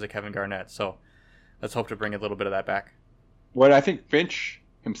all because of Kevin Garnett. So let's hope to bring a little bit of that back. What I think Finch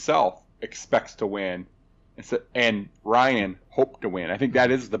himself expects to win, and Ryan hoped to win. I think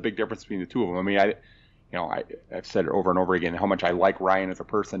that is the big difference between the two of them. I mean, I've said it over and over again how much I like Ryan as a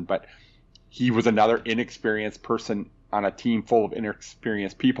person, but he was another inexperienced person on a team full of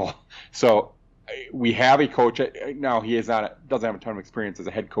inexperienced people. So we have a coach. Now he doesn't have a ton of experience as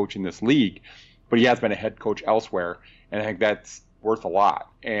a head coach in this league, but he has been a head coach elsewhere, and I think that's worth a lot.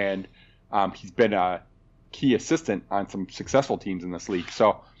 And he's been a key assistant on some successful teams in this league.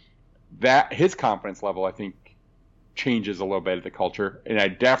 So that his confidence level, I think, changes a little bit of the culture. And I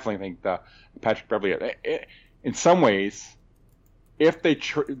definitely think the Patrick Beverley, in some ways, if they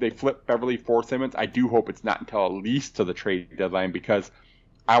flip Beverley for Simmons, I do hope it's not until at least to the trade deadline, because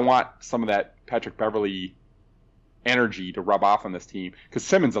I want some of that Patrick Beverley energy to rub off on this team, because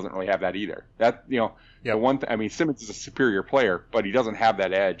Simmons doesn't really have that either. That the one I mean, Simmons is a superior player, but he doesn't have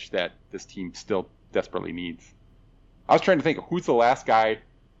that edge that this team still desperately needs. I was trying to think of who's the last guy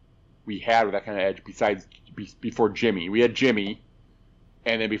we had with that kind of edge besides before Jimmy. We had Jimmy,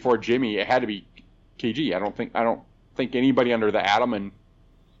 and then before Jimmy, it had to be KG. I don't think anybody under the Adam and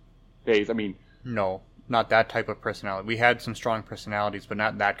days. I mean, no, not that type of personality. We had some strong personalities, but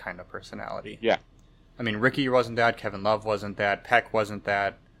not that kind of personality. Yeah. I mean, Ricky wasn't that. Kevin Love wasn't that. Peck wasn't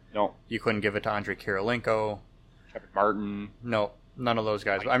that. No. You couldn't give it to Andre Kirilenko. Kevin Martin. No, none of those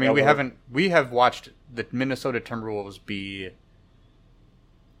guys. I mean, we have watched the Minnesota Timberwolves be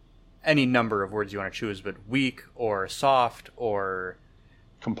any number of words you want to choose, but weak or soft or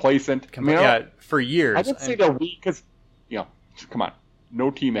complacent. For years. I would say they're weak because, come on, no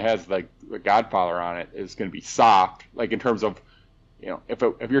team that has like the Godfather on it is going to be soft. Like in terms of,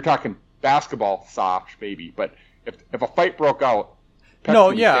 if you're talking basketball, soft maybe, but if a fight broke out,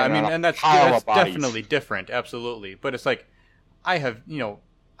 and that's definitely different, absolutely. But it's like I've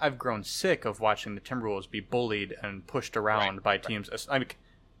grown sick of watching the Timberwolves be bullied and pushed around by teams. I mean,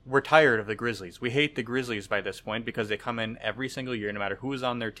 we're tired of the Grizzlies. We hate the Grizzlies by this point because they come in every single year, no matter who's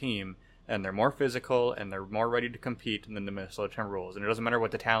on their team, and they're more physical and they're more ready to compete than the Minnesota Timberwolves. And it doesn't matter what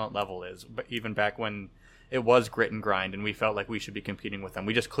the talent level is, but even back when it was grit and grind and we felt like we should be competing with them,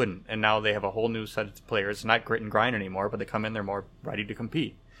 we just couldn't. And now they have a whole new set of players. It's not grit and grind anymore, but they come in, they're more ready to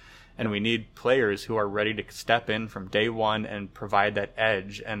compete. And we need players who are ready to step in from day one and provide that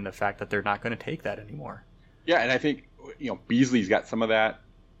edge, and the fact that they're not going to take that anymore. Yeah, and I think Beasley's got some of that.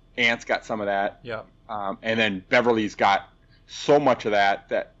 Ant's got some of that. Yeah. And then Beverly's got so much of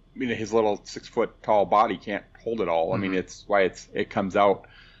that his little 6 foot tall body can't hold it all. Mm-hmm. I mean, it's why it comes out,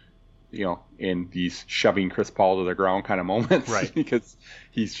 in these shoving Chris Paul to the ground kind of moments, right? Because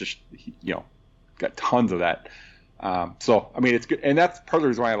he's just, got tons of that. So I mean, it's good, and that's part of the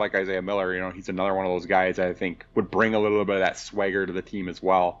reason why I like Isaiah Miller. He's another one of those guys I think would bring a little bit of that swagger to the team as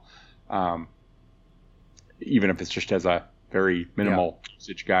well, even if it's just as a very minimal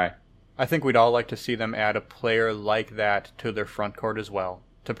usage guy. I think we'd all like to see them add a player like that to their front court as well,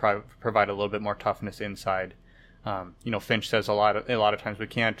 to provide a little bit more toughness inside. Finch says a lot of times we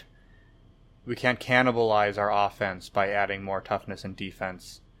can't cannibalize our offense by adding more toughness and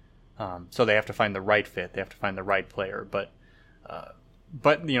defense. So they have to find the right fit. They have to find the right player. But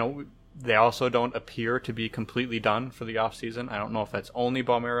they also don't appear to be completely done for the offseason. I don't know if that's only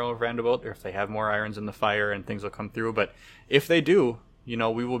Balmero or Vanderbilt, or if they have more irons in the fire and things will come through. But if they do, we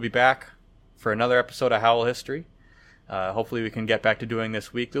will be back for another episode of Howl History. Hopefully we can get back to doing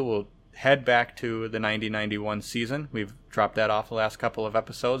this weekly. We'll head back to the 90-91 season. We've dropped that off the last couple of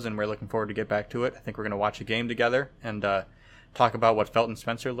episodes, and we're looking forward to get back to it. I think we're going to watch a game together and talk about what Felton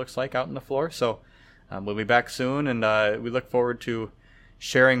Spencer looks like out on the floor. So we'll be back soon, and we look forward to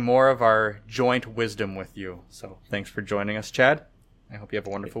sharing more of our joint wisdom with you. So thanks for joining us, Chad. I hope you have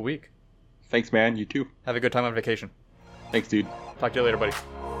a wonderful week. Thanks, man. You too. Have a good time on vacation. Thanks, dude. Talk to you later, buddy.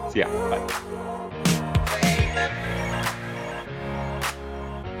 See ya. Bye.